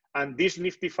file. And this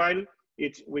Nifty file,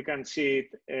 we can see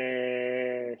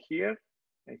it here.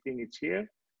 I think it's here.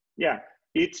 Yeah,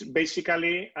 it's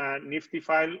basically a Nifty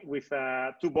file with 2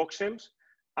 voxels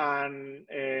and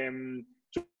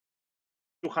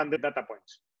 200 data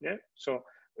points. Yeah, so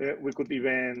we could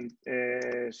even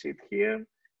see it here.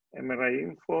 MRI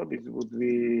info. This would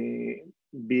be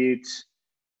bits.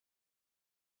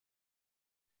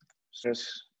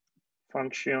 Says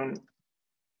function.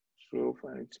 So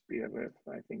it's PRF.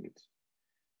 I think it's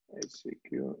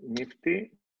HCQ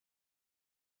Nifty.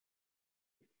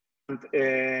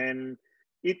 And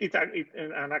it's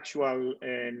an actual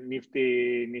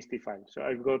Nifty file. So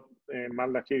I've got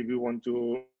Malda here if you want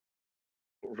to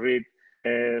read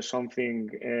something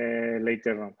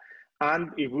later on.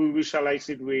 And if we visualize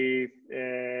it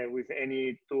with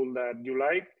any tool that you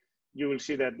like, you will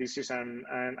see that this is an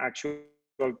actual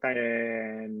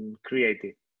time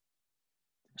created.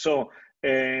 So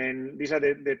these are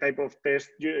the type of tests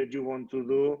you want to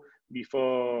do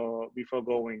before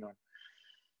going on.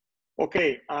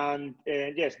 Okay, and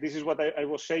yes, this is what I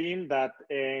was saying, that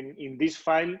in this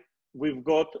file, we've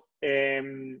got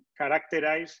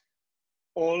characterized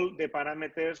all the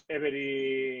parameters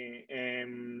every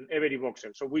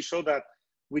voxel. So we saw that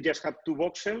we just have 2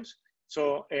 voxels.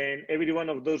 So every one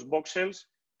of those voxels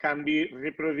can be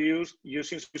reproduced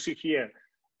using here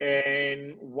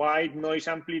and white noise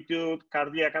amplitude,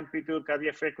 cardiac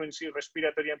frequency,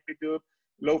 respiratory amplitude,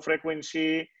 low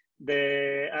frequency.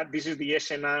 This is the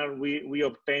SNR we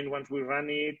obtain once we run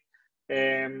it.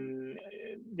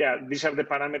 Yeah, these are the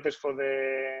parameters for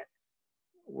the.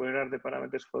 Where are the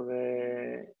parameters for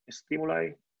the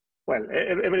stimuli? Well,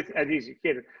 everything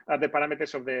here are the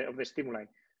parameters of the stimuli.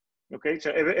 Okay,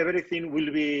 so everything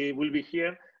will be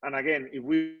here. And again, if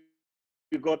we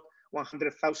got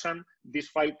 100,000, this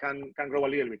file can grow a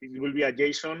little bit. It will be a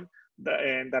JSON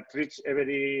that treats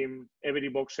every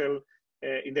voxel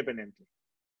independently.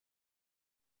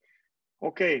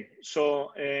 Okay,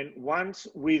 so once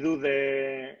we do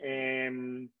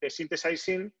the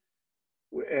synthesizing,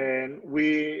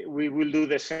 we will do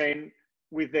the same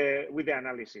with the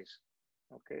analysis.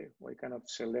 Okay, we cannot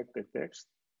select the text.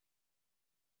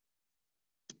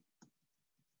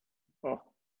 Oh,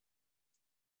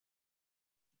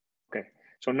 okay.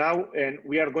 So now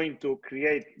we are going to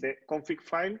create the config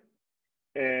file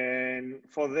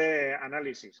for the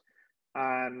analysis.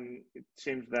 And it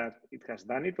seems that it has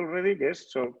done it already, yes.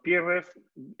 So PRF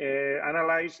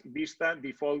analyze Vista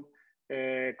default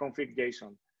config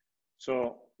JSON.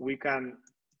 So we can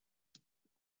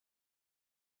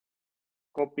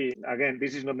copy, again,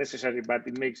 this is not necessary, but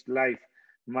it makes life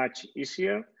much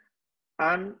easier.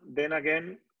 And then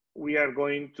again, we are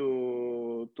going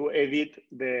to edit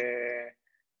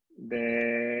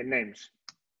the names.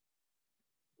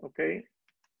 Okay,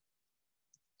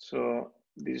 so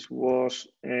this was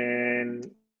in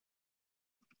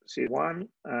C1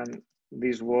 and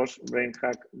this was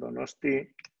BrainHack Donosti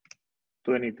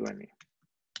 2020.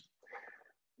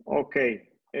 Okay,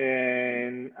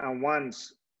 and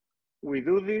once we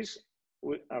do this,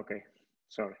 okay,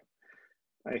 sorry,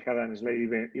 I had a slide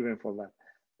even for that.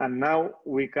 And now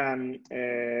we can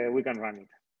run it.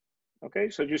 Okay,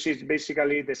 so you see it's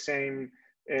basically the same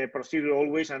procedure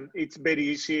always, and it's very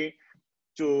easy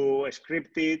to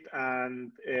script it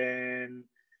and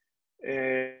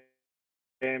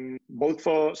both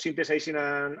for synthesizing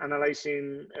and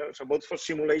analyzing, so both for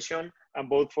simulation and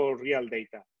both for real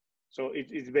data. So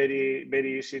it's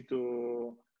very easy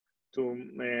to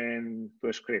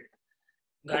script.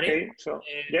 Gary, okay, so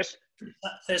yes.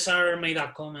 Cesar made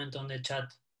a comment on the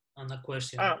chat on the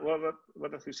question. Ah,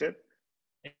 what has he said?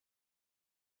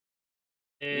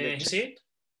 You see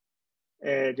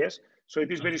it? Yes. So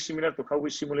it is very similar to how we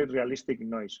simulate realistic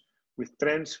noise with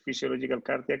trends, physiological,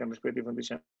 cardiac, and respiratory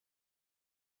foundation.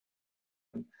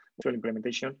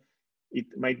 Implementation, it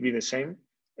might be the same.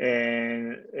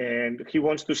 And he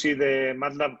wants to see the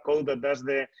MATLAB code that does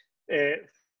the.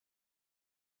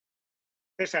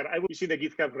 Cesar, I will see the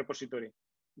GitHub repository.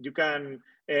 You can,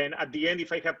 and at the end,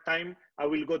 if I have time, I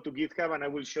will go to GitHub and I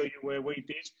will show you where it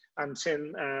is and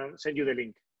send you the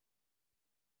link.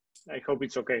 I hope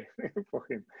it's okay for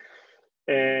him.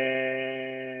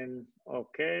 And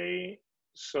okay,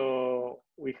 so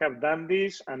we have done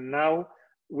this, and now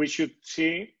we should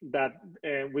see that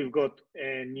we've got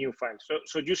a new file.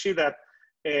 So you see that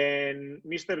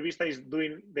Mr. Vista is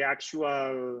doing the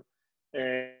actual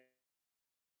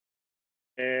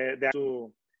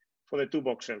for the two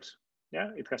voxels. Yeah,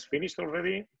 it has finished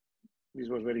already. This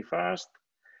was very fast.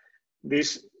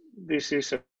 This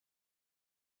is a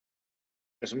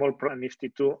small program,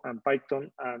 Nifty2 and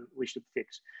Python, and we should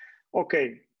fix.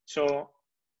 Okay, so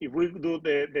if we do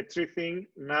the three thing,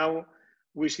 now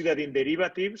we see that in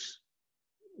derivatives,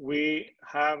 we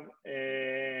have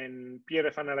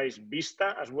PRF analyzed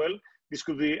Vista as well. This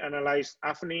could be analyzed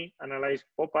AFNI, analyzed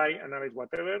Popeye, analyzed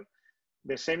whatever,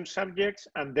 the same subjects,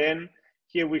 and then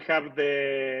here we have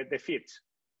the fits.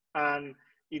 And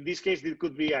in this case, it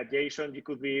could be a JSON, it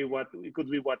could be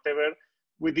whatever.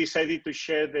 We decided to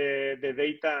share the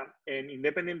data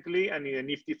independently and in a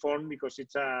Nifty form because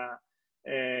it's a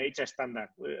standard.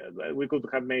 We could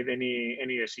have made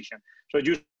any decision. So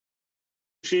you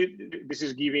see, this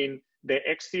is giving the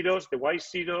X zeros, the Y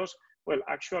zeros. Well,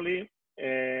 actually,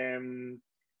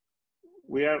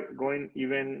 we are going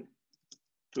even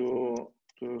to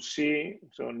see.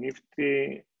 So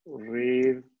Nifty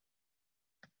read.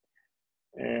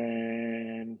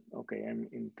 And okay, I'm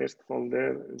in test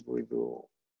folder. We do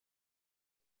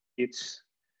its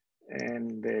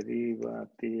and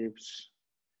derivatives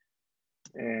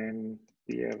and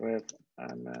PRF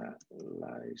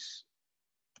analyze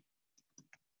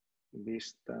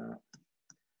Vista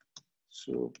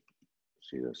sub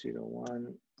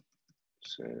 001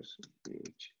 says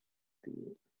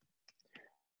PhD.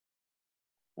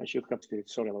 I should have stated,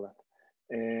 sorry about that.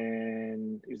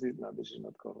 And is it no, this is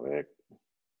not correct.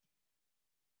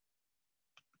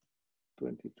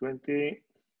 2020.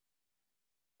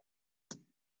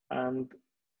 And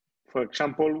for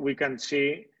example, we can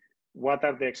see what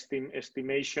are the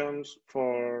estimations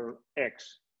for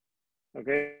X.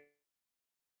 Okay.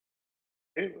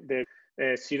 The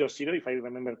 0, if I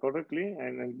remember correctly,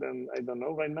 and I don't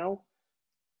know right now.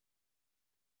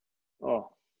 Oh.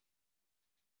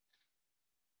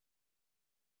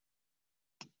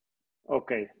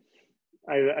 Okay.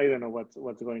 I don't know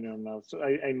what's going on now. So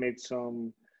I made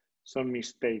some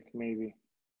mistake maybe.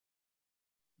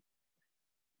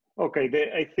 Okay,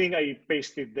 I think I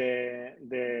pasted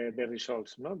the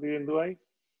results. No, didn't do I?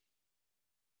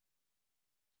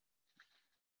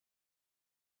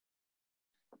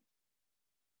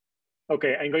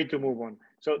 Okay, I'm going to move on.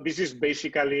 So this is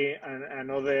basically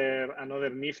another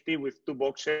Nifty with two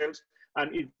voxels,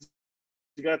 and it's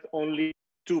got only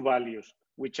two values,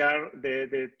 which are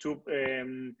the two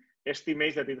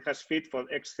estimates that it has fit for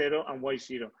X0 and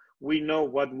Y0. We know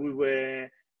what we were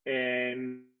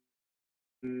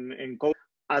encode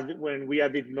when we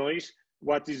added noise,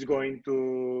 what is going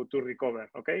to recover.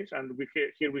 Okay, and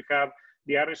here we have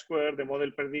the R square, the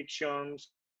model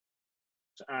predictions,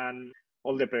 and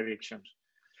all the predictions.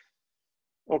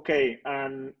 Okay,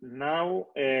 and now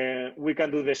we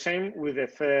can do the same with the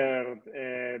third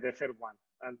one,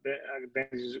 and then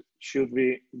it should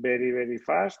be very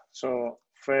fast. So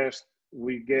first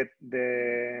we get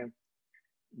the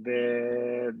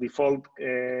default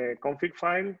config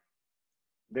file.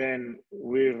 then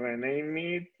we rename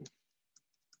it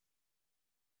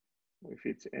if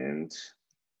it ends.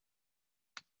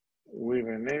 We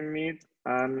rename it,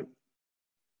 and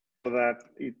so that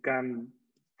it can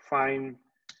find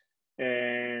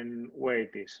and where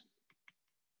it is.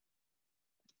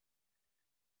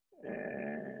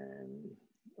 And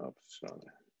oops, sorry.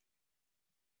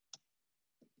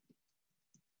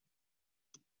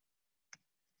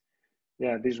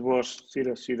 Yeah, this was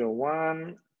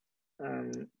 001,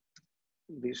 and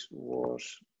this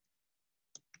was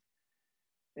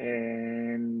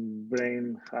and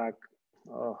brain hack.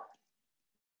 Oh,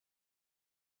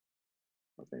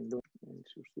 what I'm doing?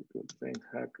 Substitute brain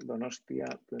hack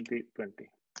Donostia 2020.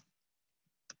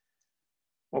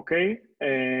 Okay,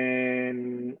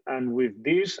 and with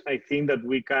this, I think that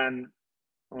we can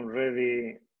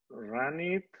already run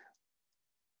it.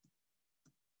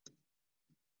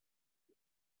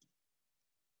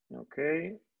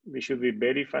 Okay, we should be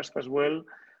very fast as well.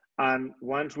 And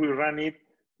once we run it,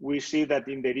 we see that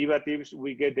in derivatives,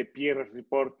 we get the peer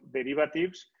report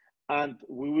derivatives, and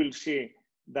we will see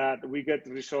that we get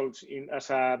results in as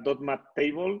a .map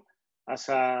table, as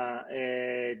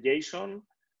a JSON,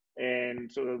 and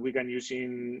so that we can use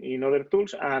in other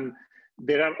tools. And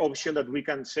there are options that we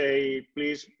can say,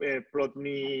 please plot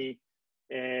me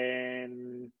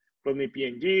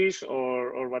PNGs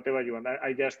or whatever you want.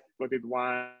 I just plotted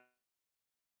one.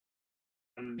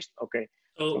 Okay.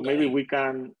 So maybe we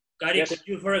can. Gary, yes. Could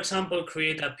you, for example,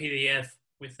 create a PDF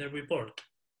with the report?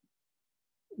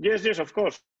 Yes, yes, of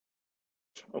course.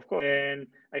 Of course. And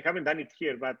I haven't done it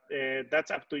here, but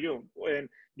that's up to you. And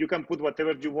you can put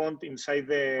whatever you want inside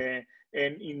the,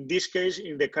 and in this case,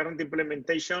 in the current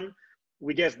implementation,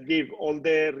 we just give all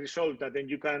the results that then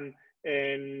you can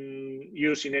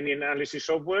use in any analysis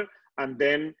software, and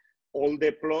then all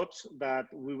the plots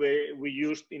that we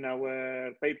used in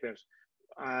our papers.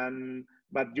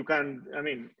 But you can, I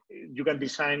mean, you can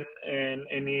design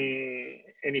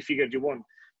any figure you want.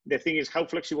 The thing is, how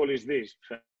flexible is this?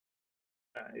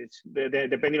 It's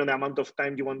depending on the amount of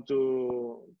time you want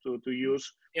to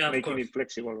use, yeah, making it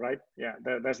flexible, right? Yeah,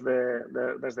 that's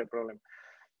the problem.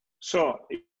 So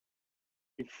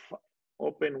if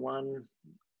open one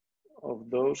of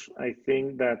those, I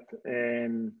think that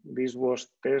this was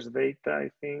test data, I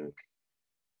think.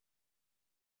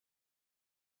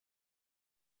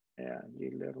 Yeah,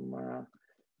 Lerma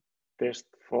test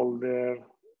folder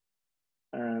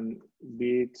and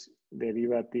bits,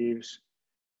 derivatives.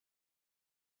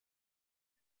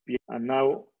 And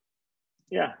now,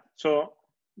 yeah, so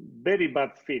very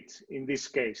bad fits in this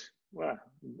case. Well,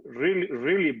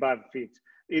 really bad fits.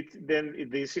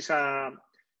 This is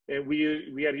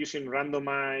we are using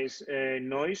randomized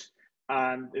noise,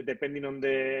 and depending on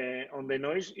the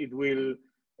noise, it will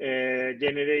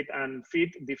generate and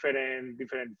fit different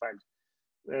files.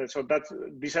 So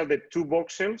these are the two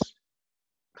voxels,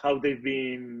 how they've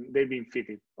been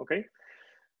fitted. Okay.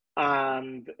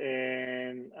 And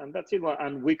that's it.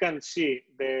 And we can see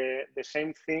the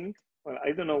same thing. Well,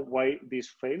 I don't know why this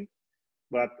failed,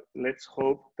 but let's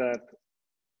hope that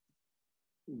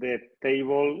the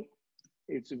table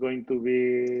is going to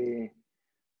be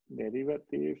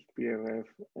derivatives, PRF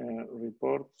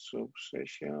report,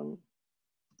 subsession,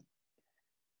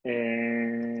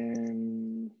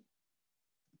 and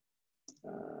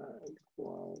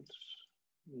equals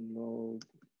load.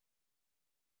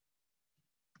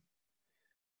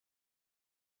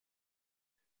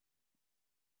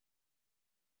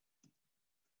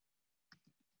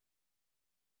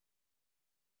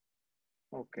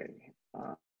 Okay.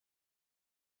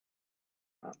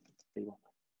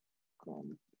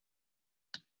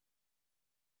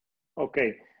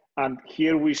 Okay, and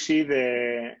here we see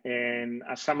a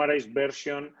summarized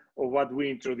version of what we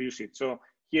introduced it. So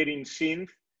here in synth,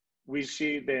 we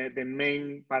see the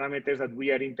main parameters that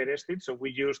we are interested. So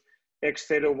we used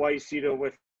X0, Y0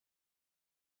 with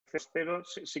X0,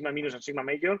 sigma minus and sigma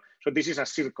major. So this is a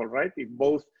circle, right? If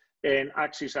both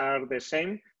axes are the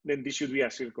same, then this should be a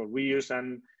circle. We use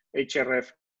an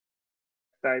HRF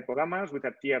type of gammas with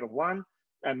a TR of 1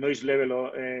 and noise level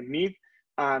of mid.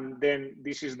 And then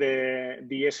this is the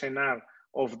SNR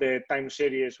of the time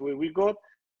series we got.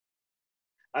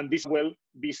 And this will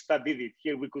be studied.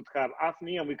 Here we could have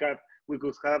AFNI, and we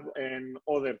could have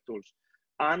other tools.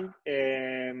 And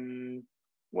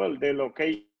well, the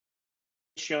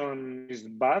location is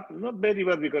bad, not very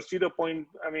bad, because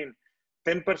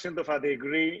 10% of a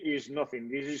degree is nothing.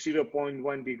 This is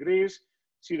 0.1 degrees,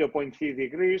 0.3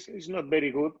 degrees. It's not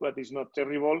very good, but it's not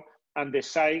terrible. And the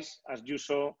size, as you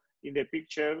saw in the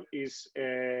picture, is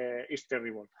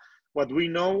terrible. What we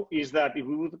know is that if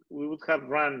we would have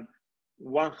run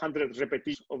 100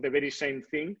 repetitions of the very same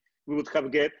thing, we would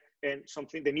have get and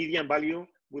something, the median value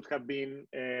would have been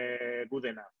good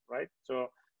enough, right?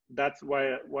 So that's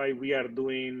why we are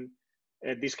doing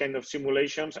this kind of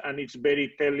simulations, and it's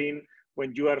very telling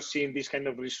when you are seeing this kind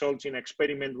of results in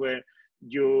experiment where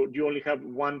you only have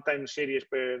one time series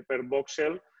per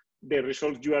voxel. The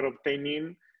results you are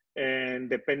obtaining, and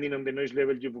depending on the noise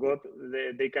level you've got,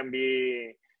 they can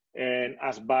be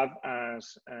as bad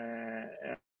as.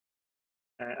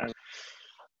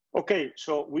 Okay,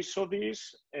 so we saw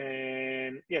this,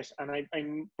 and yes, and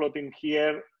I'm plotting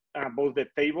here both the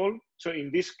table. So in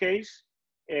this case,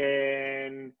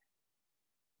 and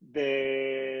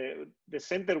the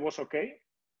center was okay.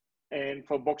 And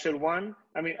for voxel 1,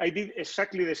 I mean, I did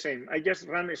exactly the same. I just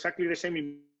ran exactly the same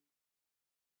in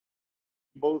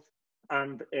both,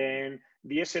 and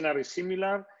the SNR is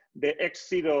similar. The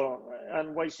X0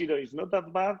 and Y0 is not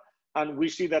that bad, and we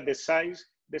see that the size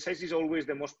is always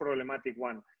the most problematic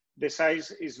one. The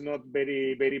size is not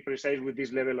very, very precise with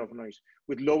this level of noise.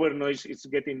 With lower noise, it's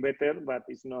getting better, but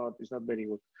it's not very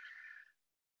good.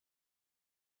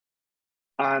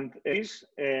 And this,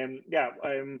 in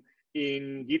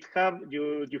GitHub,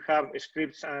 you have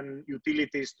scripts and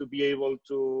utilities to be able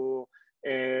to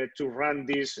run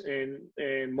this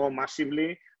more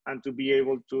massively and to be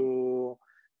able to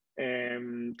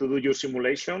do your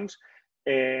simulations.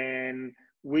 And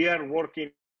we are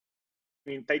working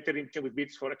in tighter interaction with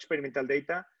bits for experimental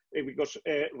data because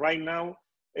right now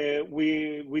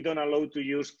we don't allow to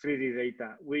use 3D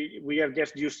data. We are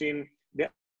just using the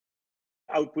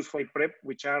outputs for prep,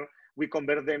 which are, we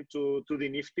convert them to the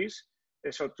nifties,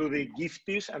 so to the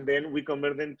gifties, and then we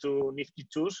convert them to nifty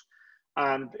 2s,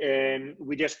 and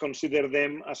we just consider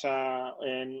them as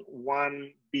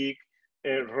one big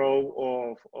row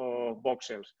of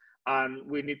voxels. And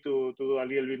we need to do a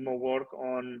little bit more work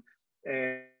on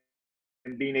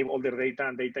being able to older data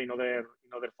and data in other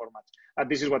formats. And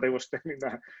this is what I was telling,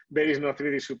 that there is no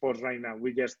 3D support right now.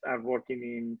 We just are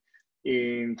working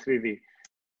in 3D.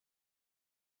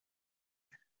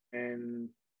 And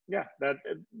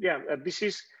this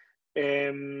is,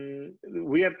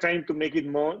 we are trying to make it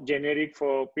more generic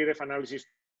for PRF analysis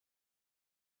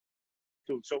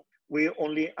tool. So we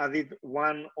only added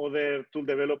one other tool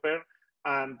developer,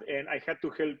 and I had to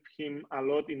help him a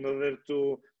lot in order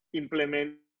to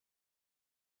implement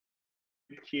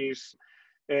his,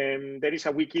 there is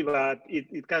a wiki, but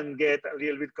it can get a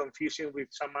little bit confusing with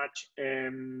so much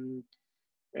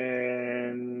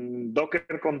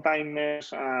Docker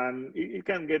containers, and it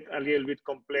can get a little bit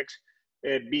complex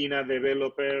being a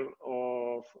developer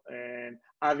of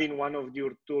adding one of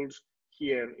your tools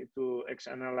here to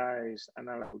analyze. And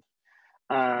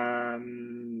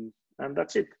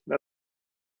that's it.